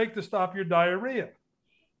medicine to take to stop your diarrhea.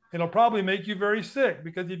 It'll probably make you very sick,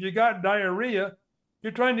 because if you got diarrhea,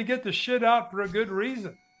 you're trying to get the shit out for a good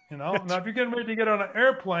reason. Now, if you're getting ready to get on an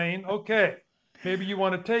airplane, okay, maybe you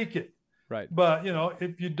want to take it. Right. But,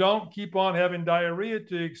 if you don't keep on having diarrhea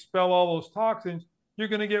to expel all those toxins, you're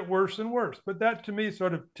going to get worse and worse. But that, to me,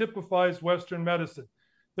 sort of typifies Western medicine.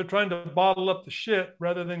 They're trying to bottle up the shit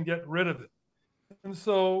rather than get rid of it. And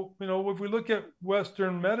so, if we look at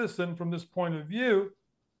Western medicine from this point of view,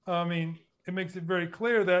 it makes it very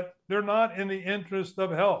clear that they're not in the interest of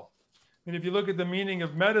health. And if you look at the meaning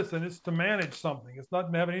of medicine, it's to manage something. It's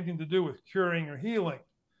not to have anything to do with curing or healing.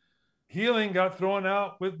 Healing got thrown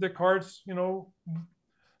out with Descartes',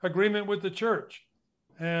 agreement with the church.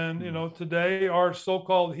 And, today our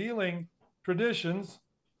so-called healing traditions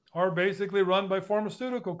are basically run by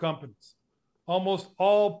pharmaceutical companies. Almost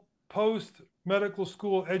all post-medical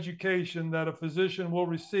school education that a physician will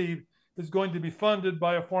receive is going to be funded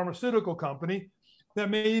by a pharmaceutical company that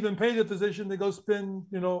may even pay the physician to go spend,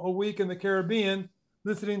 a week in the Caribbean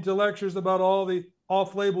listening to lectures about all the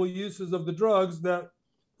off-label uses of the drugs that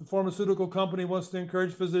the pharmaceutical company wants to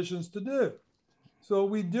encourage physicians to do. So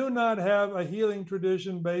we do not have a healing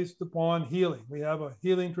tradition based upon healing. We have a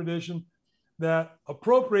healing tradition that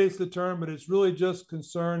appropriates the term, but it's really just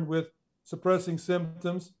concerned with suppressing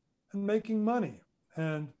symptoms and making money.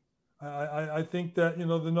 And I think that,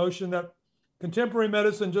 the notion that contemporary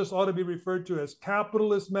medicine just ought to be referred to as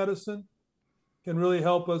capitalist medicine can really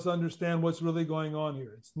help us understand what's really going on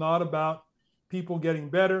here. It's not about people getting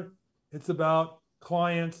better. It's about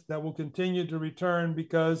clients that will continue to return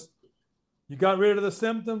because you got rid of the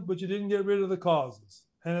symptoms, but you didn't get rid of the causes.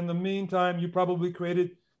 And in the meantime, you probably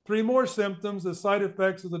created 3 more symptoms as side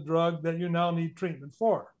effects of the drug that you now need treatment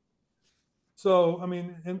for. So,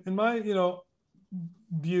 in my,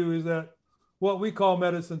 view is that what we call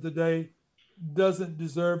medicine today doesn't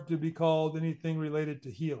deserve to be called anything related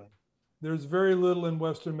to healing. There's very little in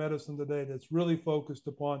Western medicine today that's really focused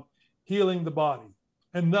upon healing the body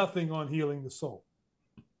and nothing on healing the soul.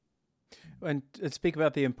 And speak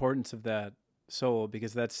about the importance of that soul,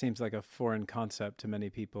 because that seems like a foreign concept to many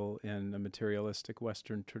people in a materialistic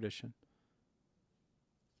Western tradition.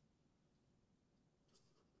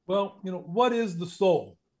 Well, what is the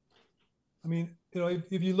soul?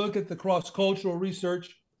 If you look at the cross-cultural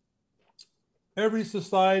research, every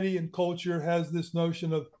society and culture has this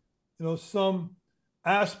notion of, some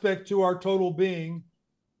aspect to our total being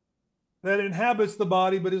that inhabits the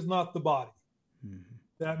body but is not the body. Mm-hmm.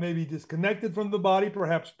 That may be disconnected from the body,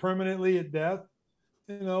 perhaps permanently at death,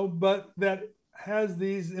 but that has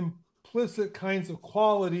these implicit kinds of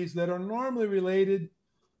qualities that are normally related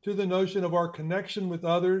to the notion of our connection with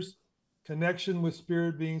others, connection with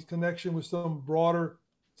spirit beings, connection with some broader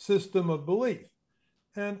system of belief.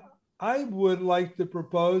 And I would like to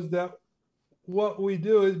propose that what we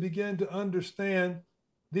do is begin to understand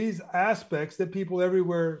these aspects that people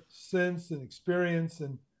everywhere sense and experience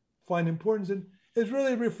and find importance in, is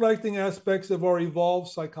really reflecting aspects of our evolved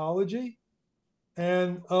psychology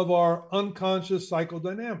and of our unconscious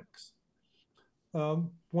psychodynamics.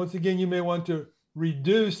 Once again, you may want to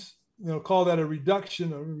reduce, call that a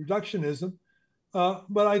reduction or reductionism.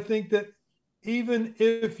 But I think that even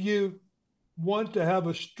if you want to have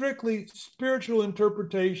a strictly spiritual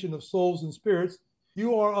interpretation of souls and spirits,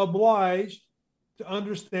 you are obliged to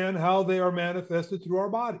understand how they are manifested through our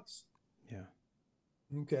bodies. Yeah.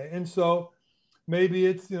 Okay. And so maybe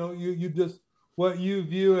it's, you just, what you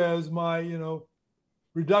view as my,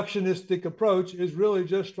 reductionistic approach is really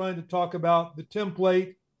just trying to talk about the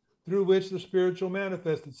template through which the spiritual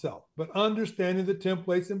manifests itself. But understanding the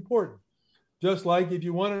template's important. Just like if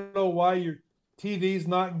you want to know why your TV's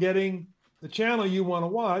not getting the channel you want to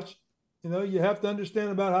watch, you have to understand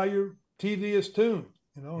about how your TV is tuned.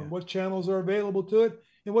 and what channels are available to it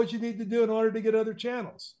and what you need to do in order to get other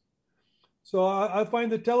channels. So I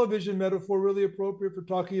find the television metaphor really appropriate for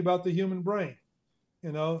talking about the human brain.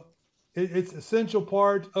 It's an essential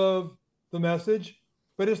part of the message,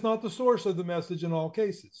 but it's not the source of the message in all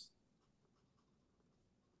cases.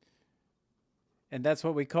 And that's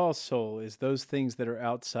what we call soul, is those things that are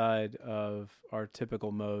outside of our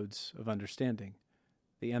typical modes of understanding,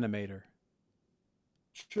 the animator.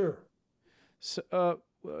 Sure. So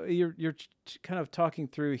you're kind of talking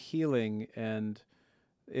through healing, and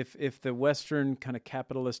if the Western kind of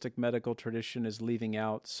capitalistic medical tradition is leaving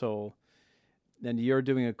out soul, and you're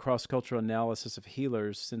doing a cross-cultural analysis of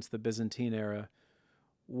healers since the Byzantine era,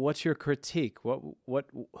 what's your critique?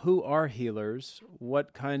 Who are healers?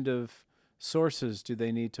 What kind of sources do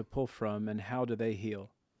they need to pull from, and how do they heal?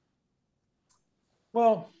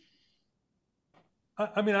 Well,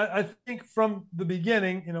 I think from the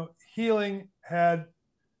beginning, healing had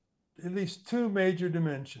at least two major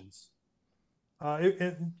dimensions.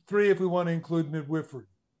 Three, if we want to include midwifery,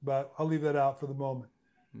 but I'll leave that out for the moment.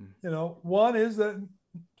 One is that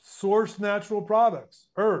source natural products,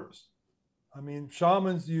 herbs.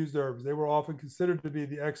 Shamans used herbs. They were often considered to be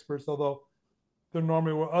the experts, although there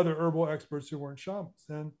normally were other herbal experts who weren't shamans.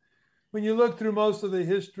 And when you look through most of the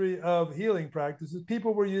history of healing practices,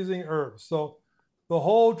 people were using herbs. So the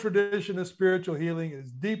whole tradition of spiritual healing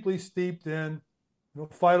is deeply steeped in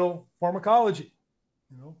phytopharmacology.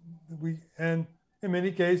 And in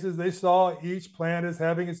many cases, they saw each plant as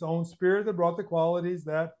having its own spirit that brought the qualities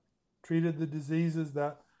that treated the diseases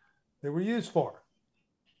that they were used for.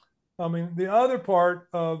 The other part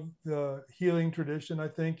of the healing tradition, I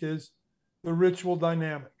think, is the ritual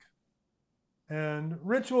dynamic. And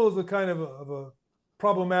ritual is a kind of a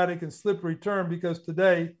problematic and slippery term, because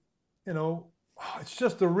today, it's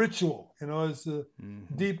just a ritual, it's a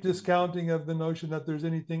deep discounting of the notion that there's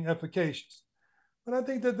anything efficacious. But I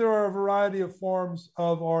think that there are a variety of forms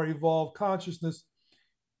of our evolved consciousness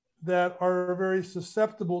that are very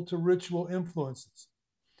susceptible to ritual influences.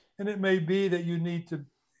 And it may be that you need to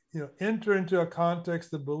enter into a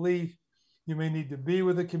context of belief. You may need to be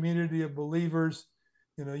with a community of believers.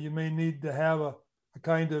 You may need to have a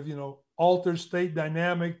kind of, altered state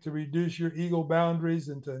dynamic to reduce your ego boundaries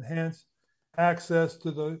and to enhance access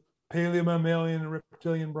to the paleo-mammalian and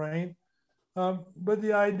reptilian brain. But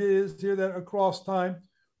the idea is here that across time,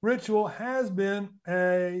 ritual has been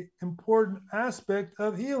an important aspect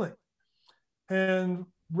of healing. And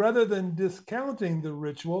rather than discounting the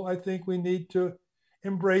ritual, I think we need to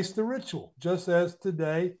embrace the ritual, just as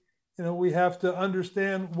today, we have to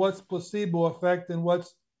understand what's placebo effect and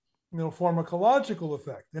what's, pharmacological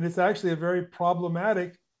effect. And it's actually a very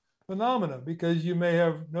problematic phenomena, because you may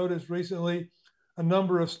have noticed recently a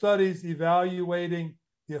number of studies evaluating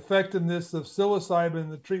the effectiveness of psilocybin in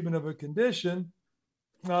the treatment of a condition.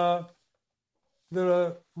 The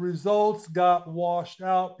results got washed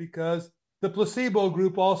out because the placebo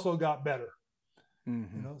group also got better.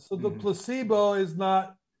 So the placebo is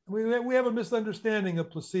not, we have a misunderstanding of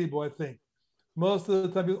placebo, I think. Most of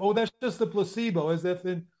the time, that's just a placebo, as if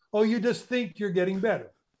you just think you're getting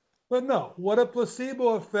better. But no, what a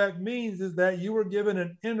placebo effect means is that you were given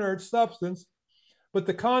an inert substance, but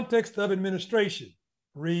the context of administration,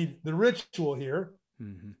 read the ritual here,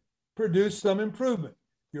 produced some improvement.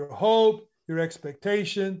 Your hope, your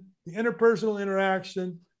expectation, the interpersonal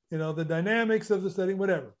interaction, the dynamics of the setting,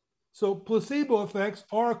 whatever. So placebo effects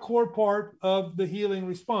are a core part of the healing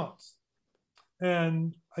response.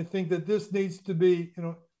 And I think that this needs to be,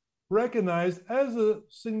 recognized as a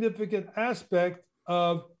significant aspect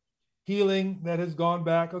of healing that has gone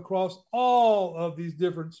back across all of these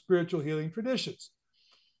different spiritual healing traditions.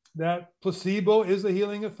 That placebo is a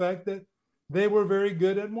healing effect that they were very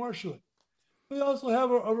good at marshaling. We also have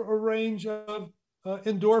a range of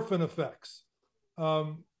endorphin effects.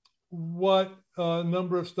 What a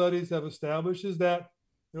number of studies have established is that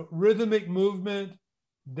rhythmic movement,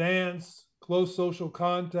 dance, close social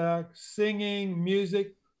contact, singing,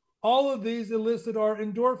 music, all of these elicit our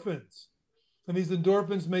endorphins. And these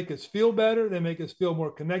endorphins make us feel better. They make us feel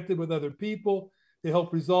more connected with other people. They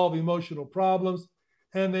help resolve emotional problems.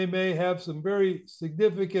 And they may have some very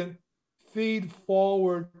significant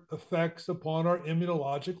feed-forward effects upon our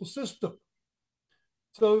immunological system.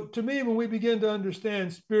 So to me, when we begin to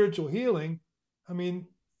understand spiritual healing,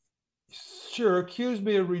 sure, accuse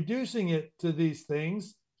me of reducing it to these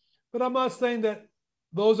things, but I'm not saying that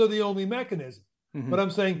those are the only mechanisms. But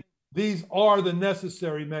I'm saying these are the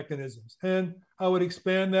necessary mechanisms. And I would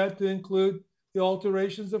expand that to include the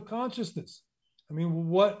alterations of consciousness.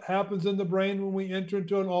 What happens in the brain when we enter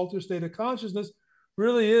into an altered state of consciousness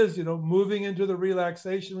really is, moving into the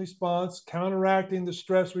relaxation response, counteracting the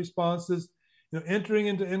stress responses, entering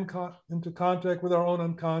into contact with our own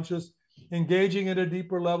unconscious, engaging at a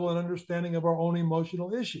deeper level and understanding of our own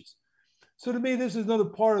emotional issues. So to me, this is another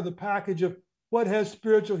part of the package of what has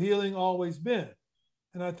spiritual healing always been.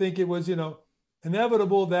 And I think it was,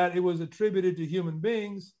 inevitable that it was attributed to human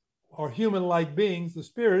beings or human-like beings, the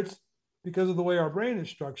spirits, because of the way our brain is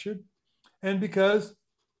structured, and because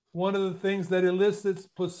one of the things that elicits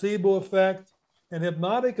placebo effect and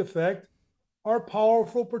hypnotic effect are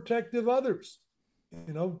powerful protective others.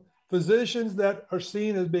 Physicians that are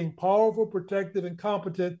seen as being powerful, protective, and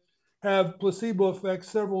competent have placebo effects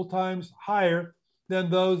several times higher than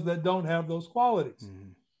those that don't have those qualities. Mm-hmm.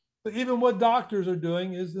 But even what doctors are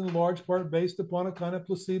doing is in large part based upon a kind of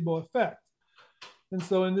placebo effect. And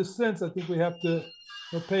so in this sense, I think we have to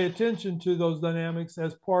pay attention to those dynamics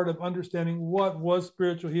as part of understanding what was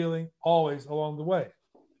spiritual healing always along the way.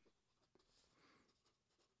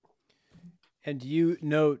 And you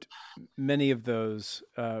note many of those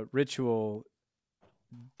ritual,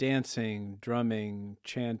 dancing, drumming,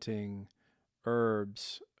 chanting,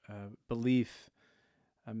 herbs, belief.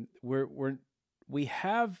 We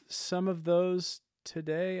have some of those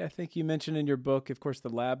today. I think you mentioned in your book, of course, the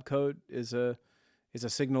lab coat is a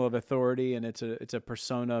signal of authority, and it's a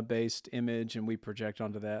persona-based image, and we project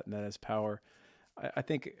onto that, and that has power. I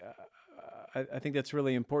think that's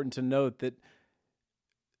really important to note that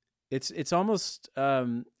it's almost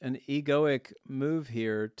an egoic move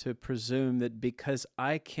here to presume that because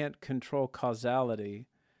I can't control causality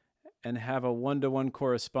and have a one-to-one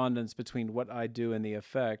correspondence between what I do and the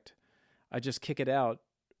effect, I just kick it out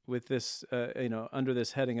with this, under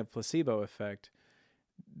this heading of placebo effect,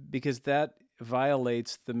 because that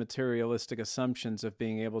violates the materialistic assumptions of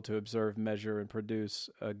being able to observe, measure, and produce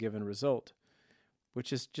a given result,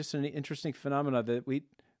 which is just an interesting phenomena that we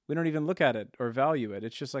don't even look at it or value it.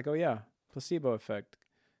 It's just like, oh yeah, placebo effect.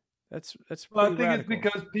 That's well, I think radical. It's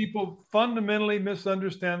because people fundamentally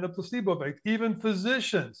misunderstand the placebo effect. Even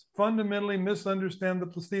physicians fundamentally misunderstand the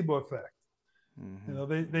placebo effect.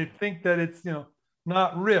 Mm-hmm. They think that it's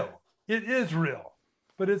not real. It is real,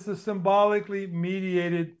 but it's a symbolically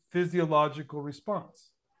mediated physiological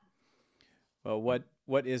response. Well,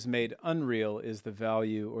 what is made unreal is the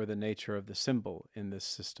value or the nature of the symbol in this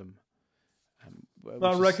system.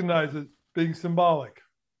 Not recognized as being symbolic.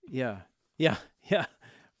 Yeah.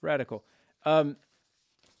 Radical.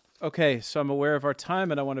 Okay, so I'm aware of our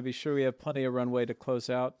time, and I want to be sure we have plenty of runway to close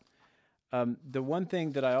out. The one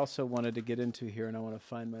thing that I also wanted to get into here, and I want to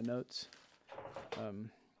find my notes.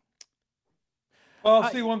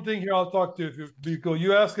 I'll see one thing here I'll talk to you if you go.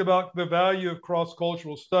 You ask about the value of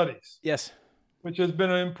cross-cultural studies. Yes. Which has been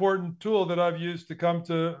an important tool that I've used to come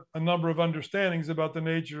to a number of understandings about the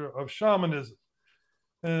nature of shamanism.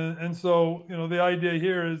 And so, the idea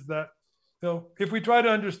here is that, if we try to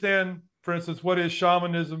understand, for instance, what is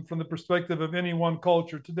shamanism from the perspective of any one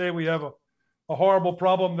culture, today we have a horrible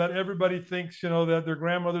problem that everybody thinks, that their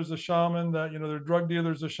grandmother's a shaman, that, their drug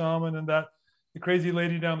dealer's a shaman, and that the crazy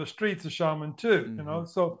lady down the street's a shaman too, mm-hmm.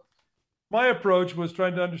 So my approach was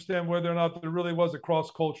trying to understand whether or not there really was a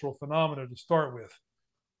cross-cultural phenomena to start with.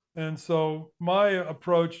 And so my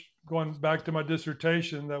approach, going back to my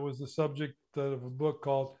dissertation, that was the subject of a book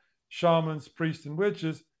called Shamans, Priests, and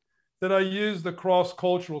Witches, that I used the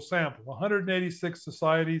cross-cultural sample, 186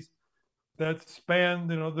 societies that span,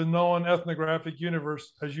 the known ethnographic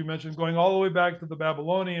universe, as you mentioned, going all the way back to the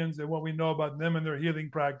Babylonians and what we know about them and their healing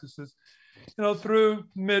practices, through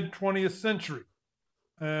mid-20th century.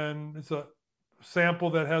 And it's a sample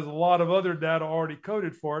that has a lot of other data already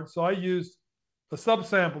coded for it. So I used a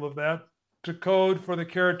subsample of that to code for the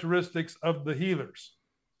characteristics of the healers,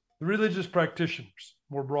 the religious practitioners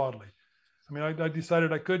more broadly. I mean, I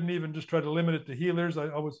decided I couldn't even just try to limit it to healers. I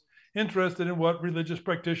was interested in what religious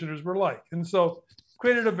practitioners were like. And so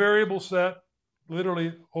created a variable set,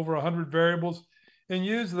 literally over 100 variables, and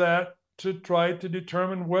used that to try to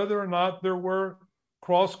determine whether or not there were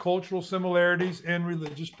cross-cultural similarities in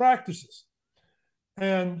religious practices.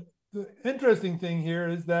 And the interesting thing here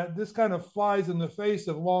is that this kind of flies in the face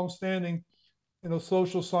of long-standing,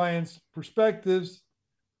 social science perspectives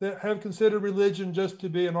that have considered religion just to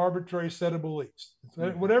be an arbitrary set of beliefs.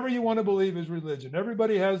 Mm-hmm. Whatever you want to believe is religion.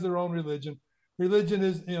 Everybody has their own religion. Religion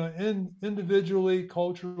is, individually,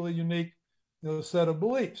 culturally unique, set of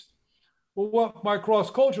beliefs. Well, what my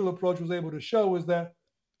cross-cultural approach was able to show is that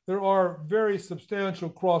there are very substantial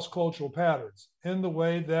cross-cultural patterns in the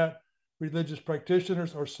way that religious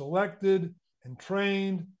practitioners are selected and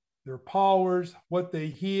trained, their powers, what they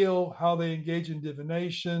heal, how they engage in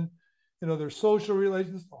divination, their social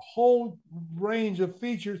relations, a whole range of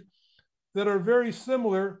features that are very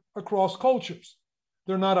similar across cultures.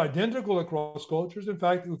 They're not identical across cultures. In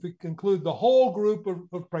fact, if we include the whole group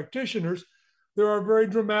of practitioners, there are very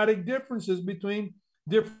dramatic differences between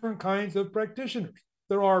different kinds of practitioners.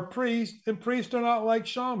 There are priests, and priests are not like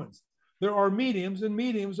shamans. There are mediums, and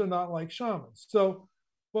mediums are not like shamans. So,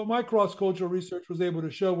 what my cross-cultural research was able to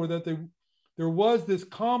show were that there was this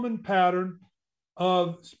common pattern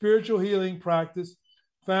of spiritual healing practice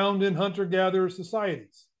found in hunter-gatherer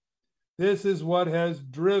societies. This is what has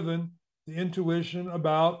driven the intuition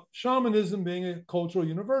about shamanism being a cultural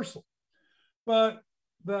universal. But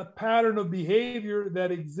the pattern of behavior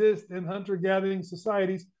that exists in hunter-gathering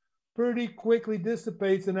societies pretty quickly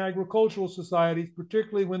dissipates in agricultural societies,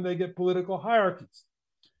 particularly when they get political hierarchies.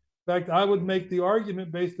 In fact, I would make the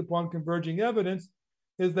argument based upon converging evidence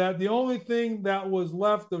is that the only thing that was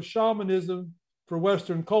left of shamanism for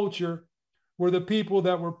Western culture were the people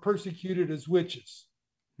that were persecuted as witches.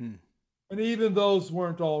 And even those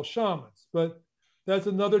weren't all shamans, but that's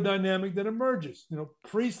another dynamic that emerges.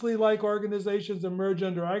 Priestly-like organizations emerge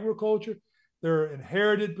under agriculture. They're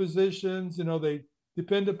inherited positions. They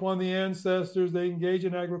depend upon the ancestors. They engage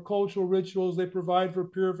in agricultural rituals. They provide for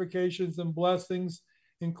purifications and blessings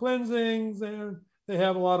and cleansings, and they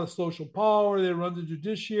have a lot of social power. They run the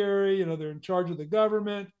judiciary. They're in charge of the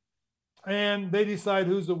government, and they decide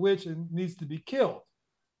who's a witch and needs to be killed.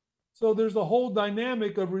 So there's a whole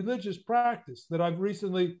dynamic of religious practice that I've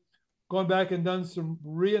recently gone back and done some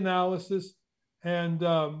reanalysis and,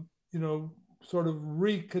 sort of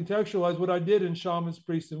recontextualize what I did in Shamans,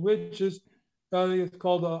 Priests, and Witches. It's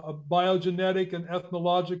called a biogenetic and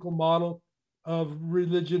ethnological model of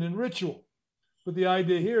religion and ritual. But the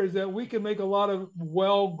idea here is that we can make a lot of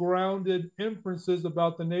well-grounded inferences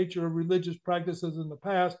about the nature of religious practices in the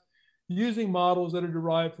past using models that are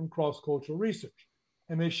derived from cross-cultural research.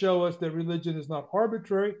 And they show us that religion is not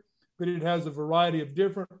arbitrary, but it has a variety of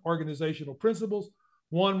different organizational principles,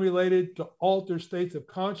 one related to altered states of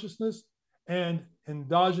consciousness and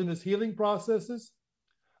endogenous healing processes,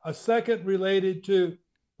 a second related to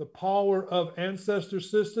the power of ancestor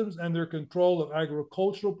systems and their control of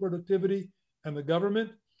agricultural productivity and the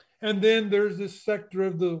government. And then there's this sector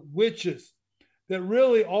of the witches that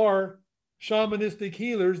really are shamanistic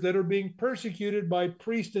healers that are being persecuted by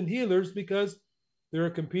priests and healers because they're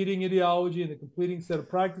a competing ideology and a competing set of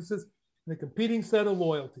practices and a competing set of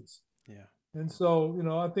loyalties. Yeah. And so,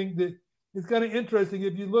 I think that it's kind of interesting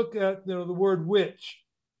if you look at, the word witch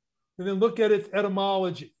and then look at its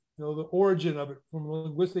etymology, the origin of it from a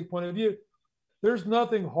linguistic point of view. There's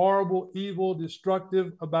nothing horrible, evil,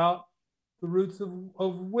 destructive about the roots of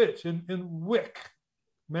witch and wick,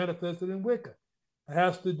 manifested in Wicca. It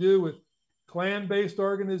has to do with clan-based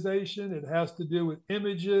organization. It has to do with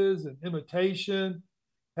images and imitation.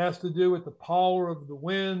 It has to do with the power of the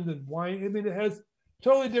wind and wine. It has a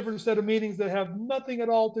totally different set of meanings that have nothing at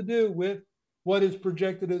all to do with what is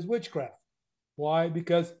projected as witchcraft. Why?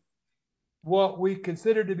 Because what we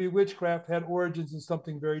consider to be witchcraft had origins in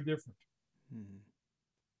something very different.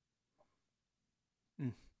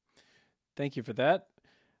 Thank you for that.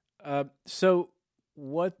 So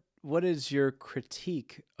what is your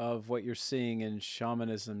critique of what you're seeing in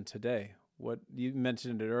shamanism today? What you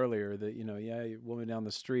mentioned it earlier that, a woman down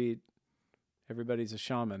the street, everybody's a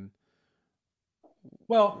shaman.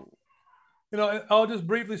 Well, I'll just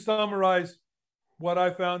briefly summarize what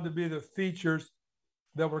I found to be the features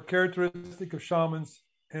that were characteristic of shamans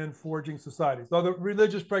and foraging societies. Other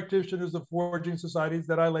religious practitioners of foraging societies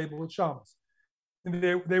that I label as shamans.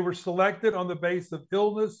 And they were selected on the basis of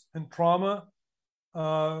illness and trauma,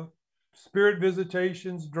 spirit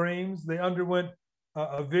visitations, dreams. They underwent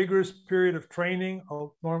a vigorous period of training,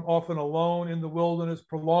 often alone in the wilderness,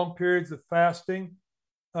 prolonged periods of fasting,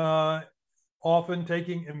 often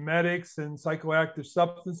taking emetics and psychoactive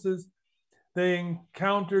substances. They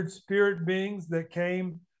encountered spirit beings that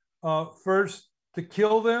came first to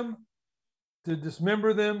kill them, to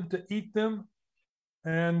dismember them, to eat them.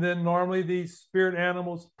 And then normally these spirit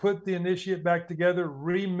animals put the initiate back together,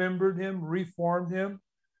 remembered him, reformed him.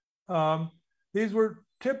 These were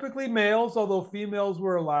typically males, although females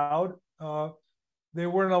were allowed. They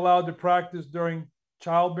weren't allowed to practice during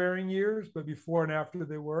childbearing years, but before and after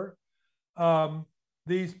they were.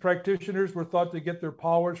 These practitioners were thought to get their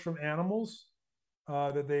powers from animals,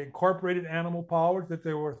 that they incorporated animal powers, that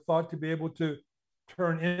they were thought to be able to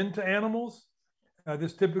turn into animals.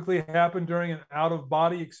 This typically happened during an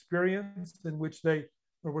out-of-body experience in which they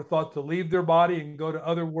were thought to leave their body and go to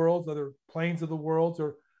other worlds, other planes of the worlds,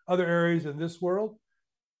 or other areas in this world,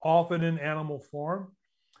 often in animal form.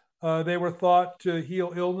 They were thought to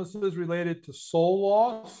heal illnesses related to soul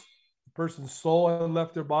loss. The person's soul had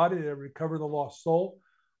left their body, they recover the lost soul.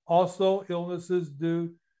 Also, illnesses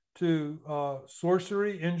due to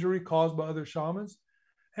sorcery, injury caused by other shamans.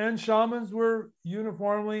 And shamans were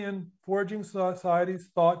uniformly in foraging societies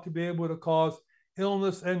thought to be able to cause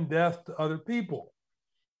illness and death to other people.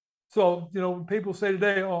 So, when people say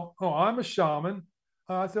today, oh, I'm a shaman,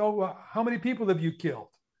 I say, oh, well, how many people have you killed?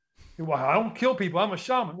 Well, I don't kill people. I'm a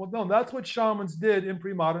shaman. Well, no, that's what shamans did in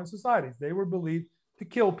pre-modern societies. They were believed to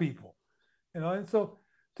kill people. And so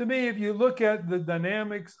to me, if you look at the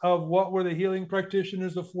dynamics of what were the healing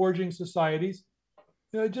practitioners of foraging societies,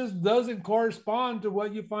 it just doesn't correspond to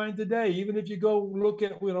what you find today. Even if you go look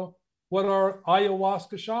at, what are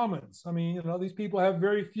ayahuasca shamans? I mean, these people have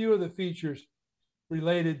very few of the features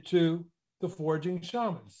related to the foraging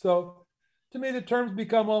shamans. So to me, the terms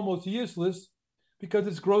become almost useless because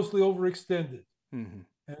it's grossly overextended. Mm-hmm.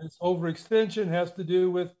 And its overextension has to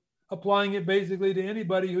do with applying it basically to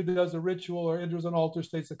anybody who does a ritual or enters an altered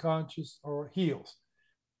states of conscious or heals.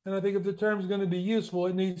 And I think if the term is going to be useful,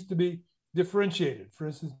 it needs to be differentiated. For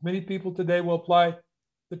instance, many people today will apply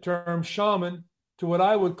the term shaman to what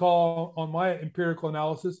I would call, on my empirical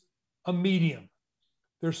analysis, a medium.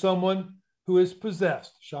 There's someone who is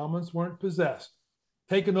possessed. Shamans weren't possessed.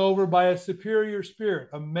 Taken over by a superior spirit,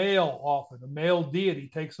 a male often, a male deity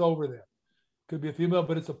takes over them. Could be a female,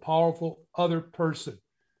 but it's a powerful other person.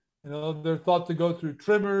 They're thought to go through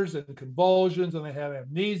tremors and convulsions, and they have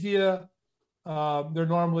amnesia. They're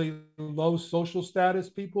normally low social status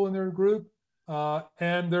people in their group,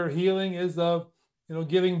 and their healing is of,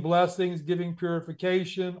 giving blessings, giving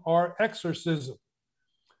purification, or exorcism.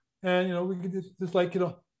 And we could just like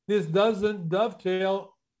this doesn't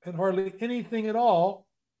dovetail and hardly anything at all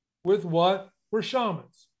with what were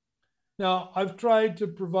shamans. Now, I've tried to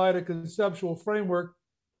provide a conceptual framework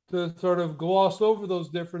to sort of gloss over those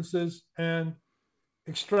differences and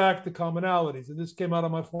extract the commonalities. And this came out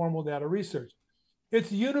of my formal data research.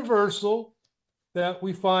 It's universal that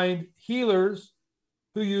we find healers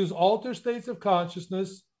who use altered states of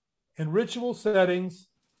consciousness in ritual settings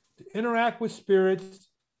to interact with spirits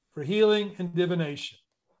for healing and divination.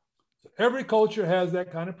 So every culture has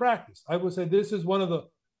that kind of practice. I would say this is one of the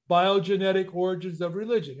biogenetic origins of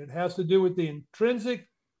religion. It has to do with the intrinsic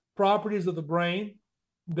properties of the brain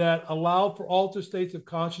that allow for altered states of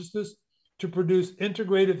consciousness to produce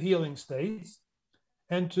integrative healing states,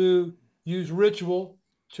 and to use ritual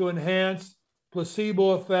to enhance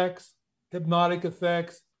placebo effects, hypnotic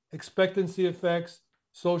effects, expectancy effects,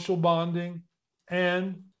 social bonding,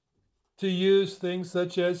 and to use things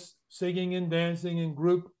such as singing and dancing and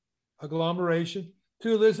group agglomeration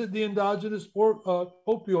to elicit the endogenous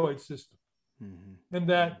opioid system. Mm-hmm. And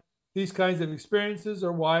that these kinds of experiences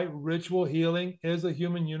are why ritual healing is a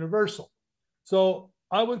human universal. So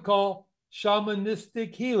I would call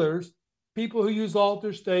shamanistic healers people who use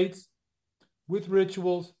altered states with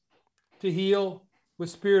rituals to heal with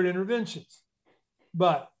spirit interventions.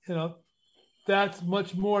 But, that's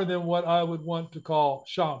much more than what I would want to call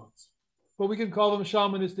shamans. But we can call them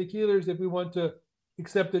shamanistic healers if we want to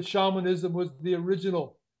accept that shamanism was the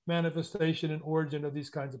original manifestation and origin of these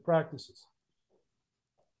kinds of practices.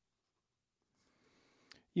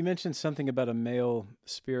 You mentioned something about a male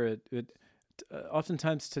spirit.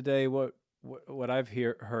 Oftentimes today, what I've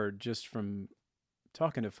heard just from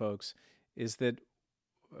talking to folks is that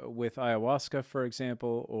with ayahuasca, for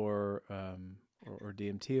example, or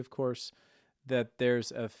DMT, of course, that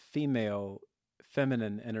there's a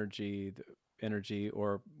feminine energy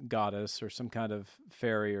or goddess or some kind of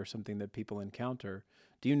fairy or something that people encounter.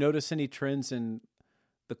 Do you notice any trends in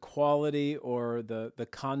the quality or the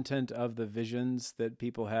content of the visions that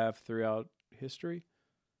people have throughout history?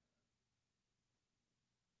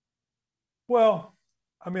 Well,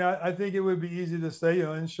 I mean, I think it would be easy to say,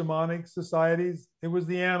 in shamanic societies, it was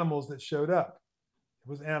the animals that showed up. It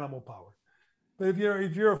was animal power. But if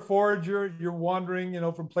you're a forager, you're wandering,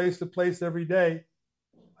 from place to place every day.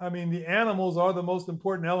 I mean, the animals are the most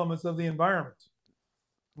important elements of the environment.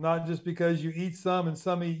 Not just because you eat some and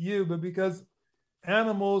some eat you, but because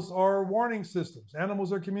animals are warning systems.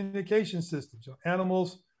 Animals are communication systems.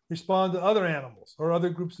 Animals respond to other animals or other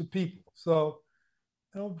groups of people. So,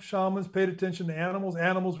 shamans paid attention to animals.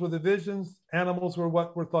 Animals were the visions. Animals were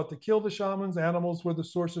what were thought to kill the shamans. Animals were the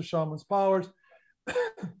source of shamans' powers.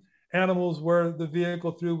 Animals were the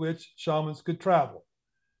vehicle through which shamans could travel.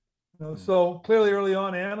 So clearly early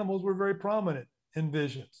on, animals were very prominent in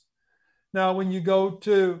visions. Now, when you go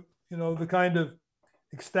to, the kind of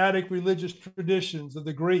ecstatic religious traditions of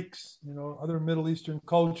the Greeks, other Middle Eastern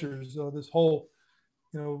cultures, this whole,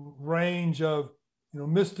 range of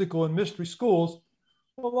mystical and mystery schools,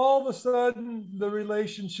 well, all of a sudden the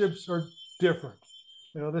relationships are different.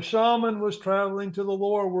 The shaman was traveling to the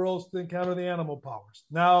lower worlds to encounter the animal powers.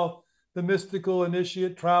 Now the mystical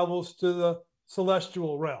initiate travels to the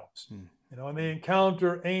celestial realms. And they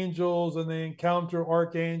encounter angels, and they encounter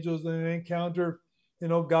archangels, and they encounter,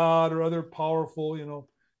 God or other powerful,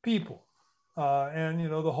 people. And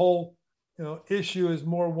the whole, issue is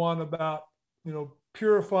more one about,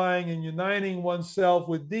 purifying and uniting oneself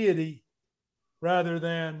with deity rather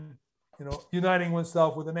than, uniting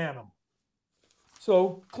oneself with an animal.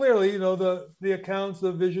 So clearly, the accounts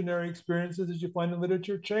of visionary experiences that you find in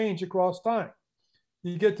literature change across time.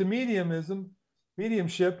 You get to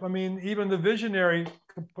mediumship. I mean, even the visionary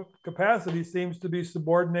capacity seems to be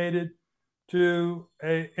subordinated to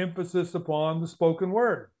an emphasis upon the spoken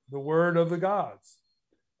word, the word of the gods.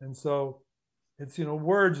 And so it's,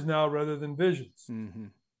 words now rather than visions. Mm-hmm.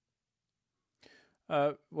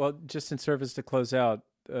 Well, just in service to close out,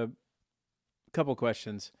 a couple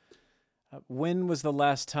questions. When was the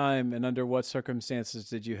last time and under what circumstances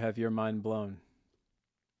did you have your mind blown?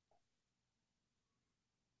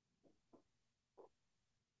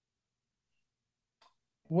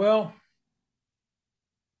 Well,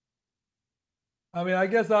 I mean, I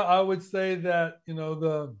guess I would say that,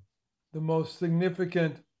 the most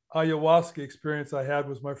significant ayahuasca experience I had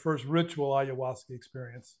was my first ritual ayahuasca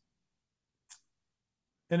experience.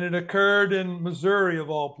 And it occurred in Missouri, of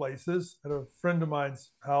all places, at a friend of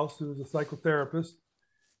mine's house who was a psychotherapist.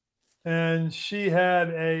 And she had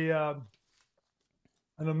an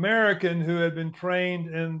American who had been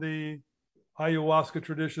trained in the ayahuasca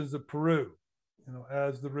traditions of Peru,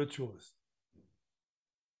 as the ritualist.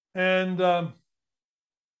 And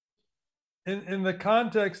in the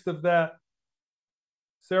context of that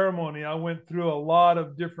ceremony, I went through a lot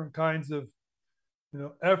of different kinds of,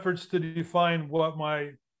 efforts to define what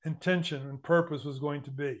my intention and purpose was going to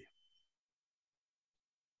be.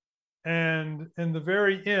 And in the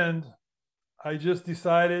very end, I just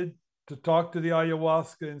decided to talk to the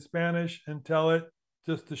ayahuasca in Spanish and tell it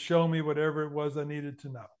just to show me whatever it was I needed to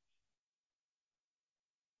know.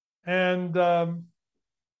 And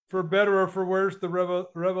for better or for worse, the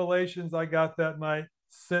revelations I got that night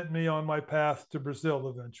sent me on my path to Brazil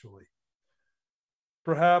eventually.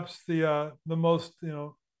 Perhaps the most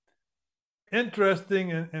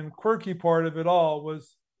interesting and quirky part of it all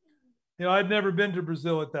was, I'd never been to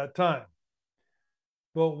Brazil at that time.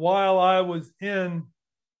 But while I was in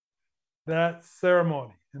that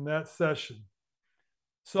ceremony, in that session,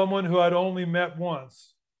 someone who I'd only met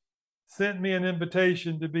once sent me an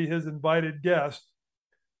invitation to be his invited guest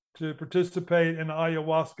to participate in an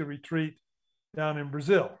ayahuasca retreat down in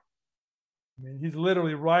Brazil. I mean, he's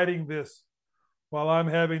literally writing this while I'm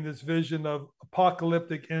having this vision of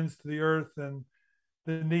apocalyptic ends to the earth and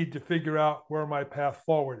the need to figure out where my path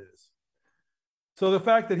forward is. So the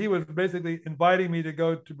fact that he was basically inviting me to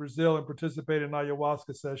go to Brazil and participate in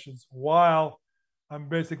ayahuasca sessions while I'm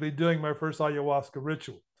basically doing my first ayahuasca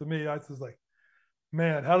ritual, to me, I was like,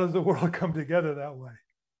 man, how does the world come together that way?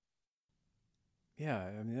 Yeah,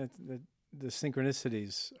 I mean, the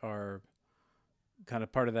synchronicities are kind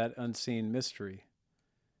of part of that unseen mystery.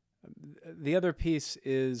 The other piece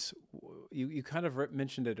is, you kind of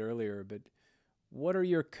mentioned it earlier, but what are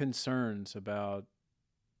your concerns about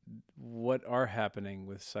what are happening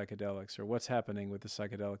with psychedelics, or what's happening with the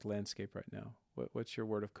psychedelic landscape right now? What's your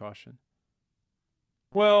word of caution?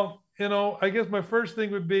 Well, I guess my first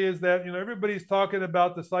thing would be is that, everybody's talking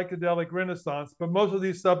about the psychedelic renaissance, but most of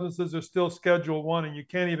these substances are still Schedule 1 and you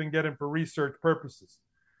can't even get them for research purposes.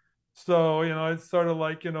 So, it's sort of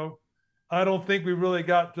like, I don't think we really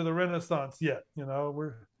got to the renaissance yet.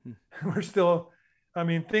 We're still, I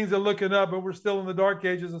mean, things are looking up, but we're still in the dark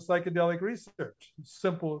ages of psychedelic research.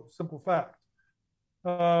 Simple fact.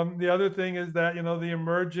 The other thing is that, the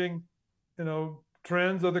emerging,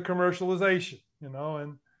 trends of the commercialization,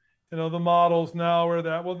 and, the models now are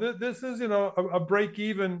that, well, this is, a break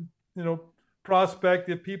even, prospect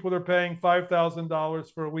if people are paying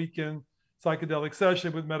 $5,000 for a weekend psychedelic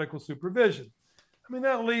session with medical supervision. I mean,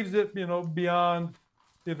 that leaves it, beyond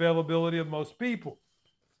the availability of most people.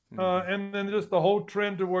 And then just the whole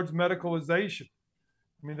trend towards medicalization.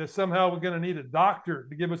 I mean, that somehow we're going to need a doctor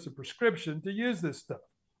to give us a prescription to use this stuff.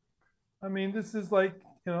 I mean, this is like,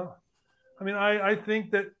 I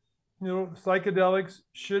think that, psychedelics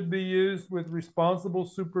should be used with responsible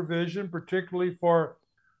supervision, particularly for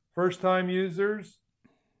first-time users,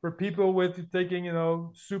 for people with taking,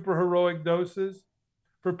 super heroic doses,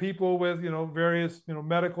 for people with, various,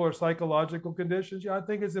 medical or psychological conditions. Yeah, I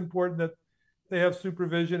think it's important that they have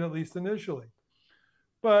supervision, at least initially.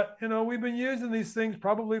 But, we've been using these things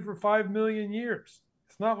probably for 5 million years.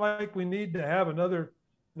 It's not like we need to have another,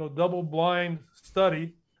 double blind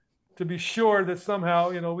study to be sure that somehow,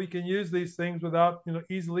 we can use these things without,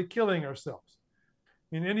 easily killing ourselves.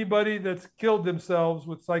 I mean, anybody that's killed themselves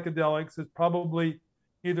with psychedelics has probably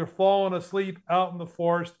either fallen asleep out in the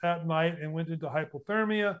forest at night and went into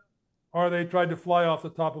hypothermia, or they tried to fly off the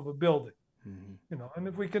top of a building. Mm-hmm. And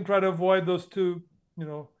if we can try to avoid those two,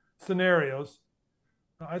 scenarios,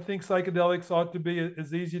 I think psychedelics ought to be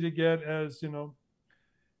as easy to get as,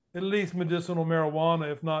 at least medicinal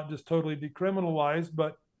marijuana, if not just totally decriminalized.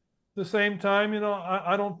 But at the same time,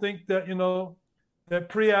 I don't think that, that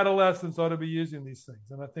pre-adolescents ought to be using these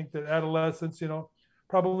things. And I think that adolescents,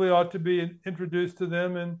 probably ought to be introduced to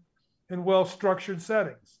them in well-structured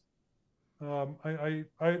settings.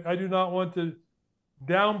 I do not want to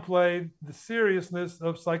downplay the seriousness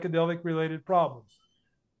of psychedelic-related problems.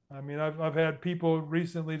 I mean, I've had people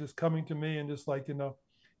recently just coming to me and just like,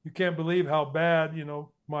 you can't believe how bad,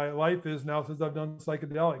 my life is now since I've done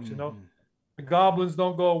psychedelics, mm-hmm. The goblins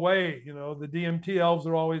don't go away, the DMT elves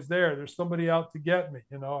are always there. There's somebody out to get me,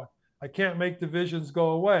 I can't make the visions go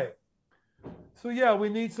away. So yeah, we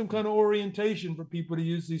need some kind of orientation for people to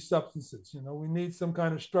use these substances. We need some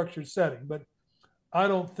kind of structured setting, but I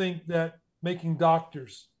don't think that making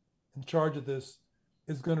doctors in charge of this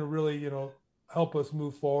is going to really, help us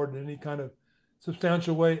move forward in any kind of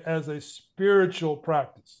substantial way as a spiritual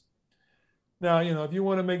practice. Now, if you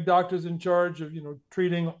want to make doctors in charge of,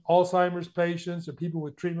 treating Alzheimer's patients or people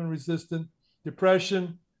with treatment-resistant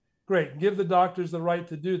depression, great. Give the doctors the right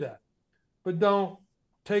to do that. But don't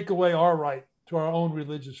take away our right to our own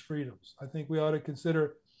religious freedoms. I think we ought to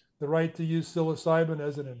consider the right to use psilocybin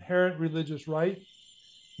as an inherent religious right.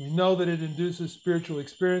 We know that it induces spiritual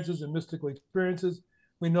experiences and mystical experiences.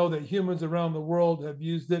 We know that humans around the world have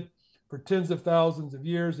used it for tens of thousands of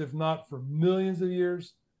years, if not for millions of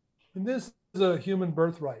years. And this is a human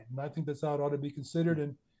birthright. And I think that's how it ought to be considered,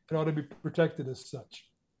 and it ought to be protected as such.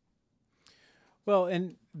 Well,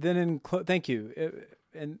 and then thank you.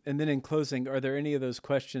 And then in closing, are there any of those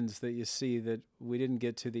questions that you see that we didn't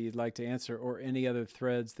get to that you'd like to answer, or any other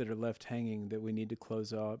threads that are left hanging that we need to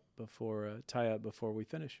close up tie up before we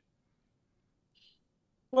finish?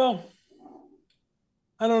 Well,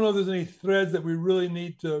 I don't know if there's any threads that we really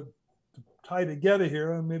need to tie together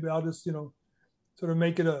here. And maybe I'll just, sort of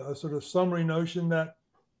make it a sort of summary notion that,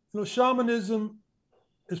 shamanism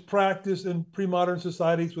is practiced in pre-modern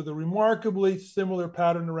societies with a remarkably similar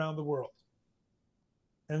pattern around the world.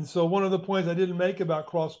 And so one of the points I didn't make about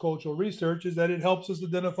cross-cultural research is that it helps us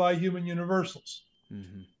identify human universals.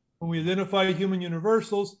 Mm-hmm. When we identify human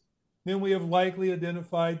universals, then we have likely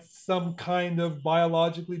identified some kind of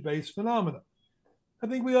biologically based phenomena. I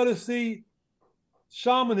think we ought to see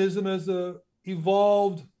shamanism as an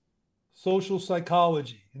evolved social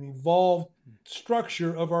psychology, an evolved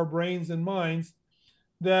structure of our brains and minds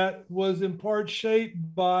that was in part shaped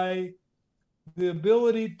by the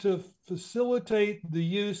ability to facilitate the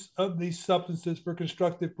use of these substances for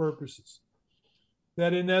constructive purposes.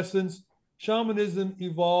 That in essence, shamanism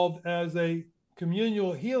evolved as a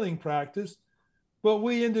communal healing practice, but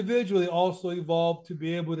we individually also evolved to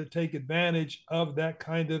be able to take advantage of that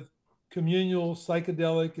kind of communal,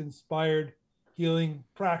 psychedelic inspired healing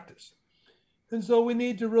practice. And so we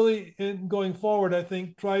need to really, in going forward, I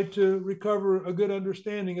think, try to recover a good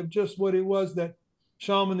understanding of just what it was that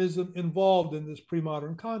shamanism involved in this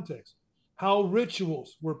pre-modern context, how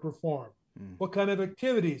rituals were performed, what kind of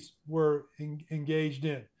activities were engaged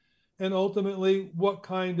in, and ultimately what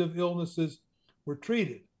kind of illnesses were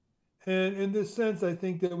treated. And in this sense, I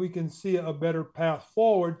think that we can see a better path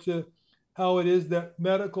forward to how it is that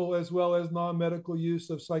medical as well as non-medical use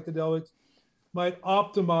of psychedelics might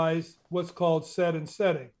optimize what's called set and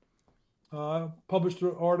setting. Published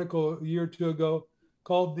an article a year or two ago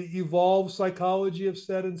called The Evolved Psychology of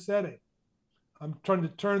Set and Setting. I'm trying to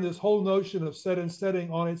turn this whole notion of set and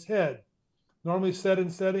setting on its head. Normally, set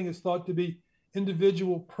and setting is thought to be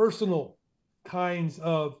individual, personal kinds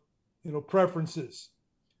of preferences.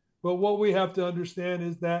 But what we have to understand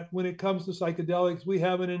is that when it comes to psychedelics, we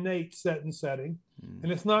have an innate set and setting,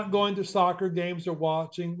 and it's not going to soccer games or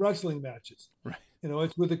watching wrestling matches. Right.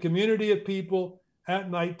 It's with a community of people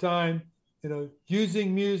at nighttime,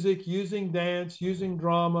 using music, using dance, using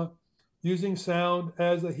drama, using sound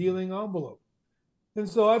as a healing envelope. And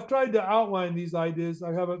so I've tried to outline these ideas.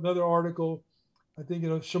 I have another article, I think,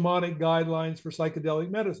 shamanic guidelines for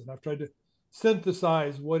psychedelic medicine. I've tried to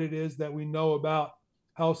synthesize what it is that we know about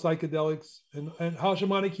how psychedelics and how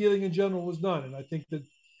shamanic healing in general was done. And I think that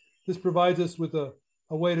this provides us with a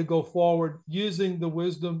way to go forward using the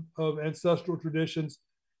wisdom of ancestral traditions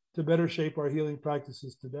to better shape our healing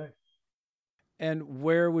practices today. And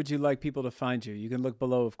where would you like people to find you? You can look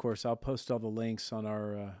below, of course. I'll post all the links on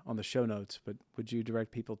our on the show notes, but would you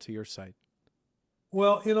direct people to your site?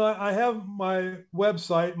 Well, I have my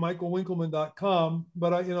website, michaelwinkelman.com,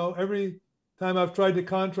 but every time I've tried to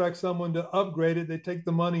contract someone to upgrade it, they take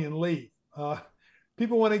the money and leave.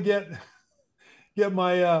 People want to get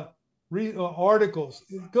my articles.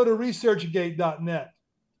 Go to researchgate.net.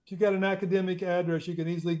 If you've got an academic address, you can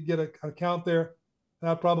easily get an account there. And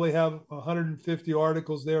I probably have 150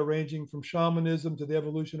 articles there, ranging from shamanism to the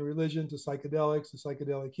evolution of religion to psychedelics to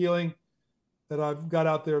psychedelic healing, that I've got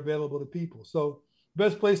out there available to people. So the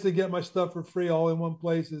best place to get my stuff for free all in one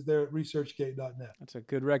place is there at researchgate.net. That's a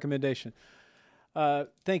good recommendation.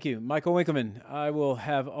 Thank you, Michael Winkelman. I will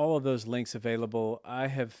have all of those links available. I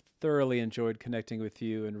have thoroughly enjoyed connecting with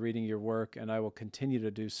you and reading your work, and I will continue to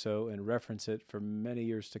do so and reference it for many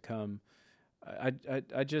years to come.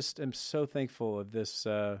 I just am so thankful of this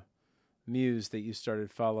muse that you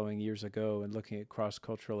started following years ago and looking at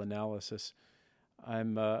cross-cultural analysis.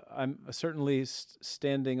 I'm certainly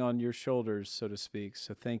standing on your shoulders, so to speak.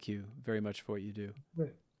 So thank you very much for what you do.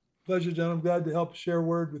 Great. Pleasure, John. I'm glad to help share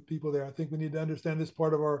word with people there. I think we need to understand this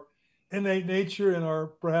part of our innate nature and our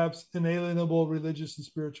perhaps inalienable religious and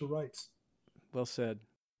spiritual rights. Well said.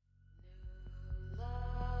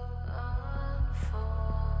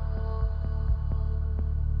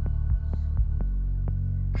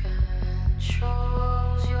 Control.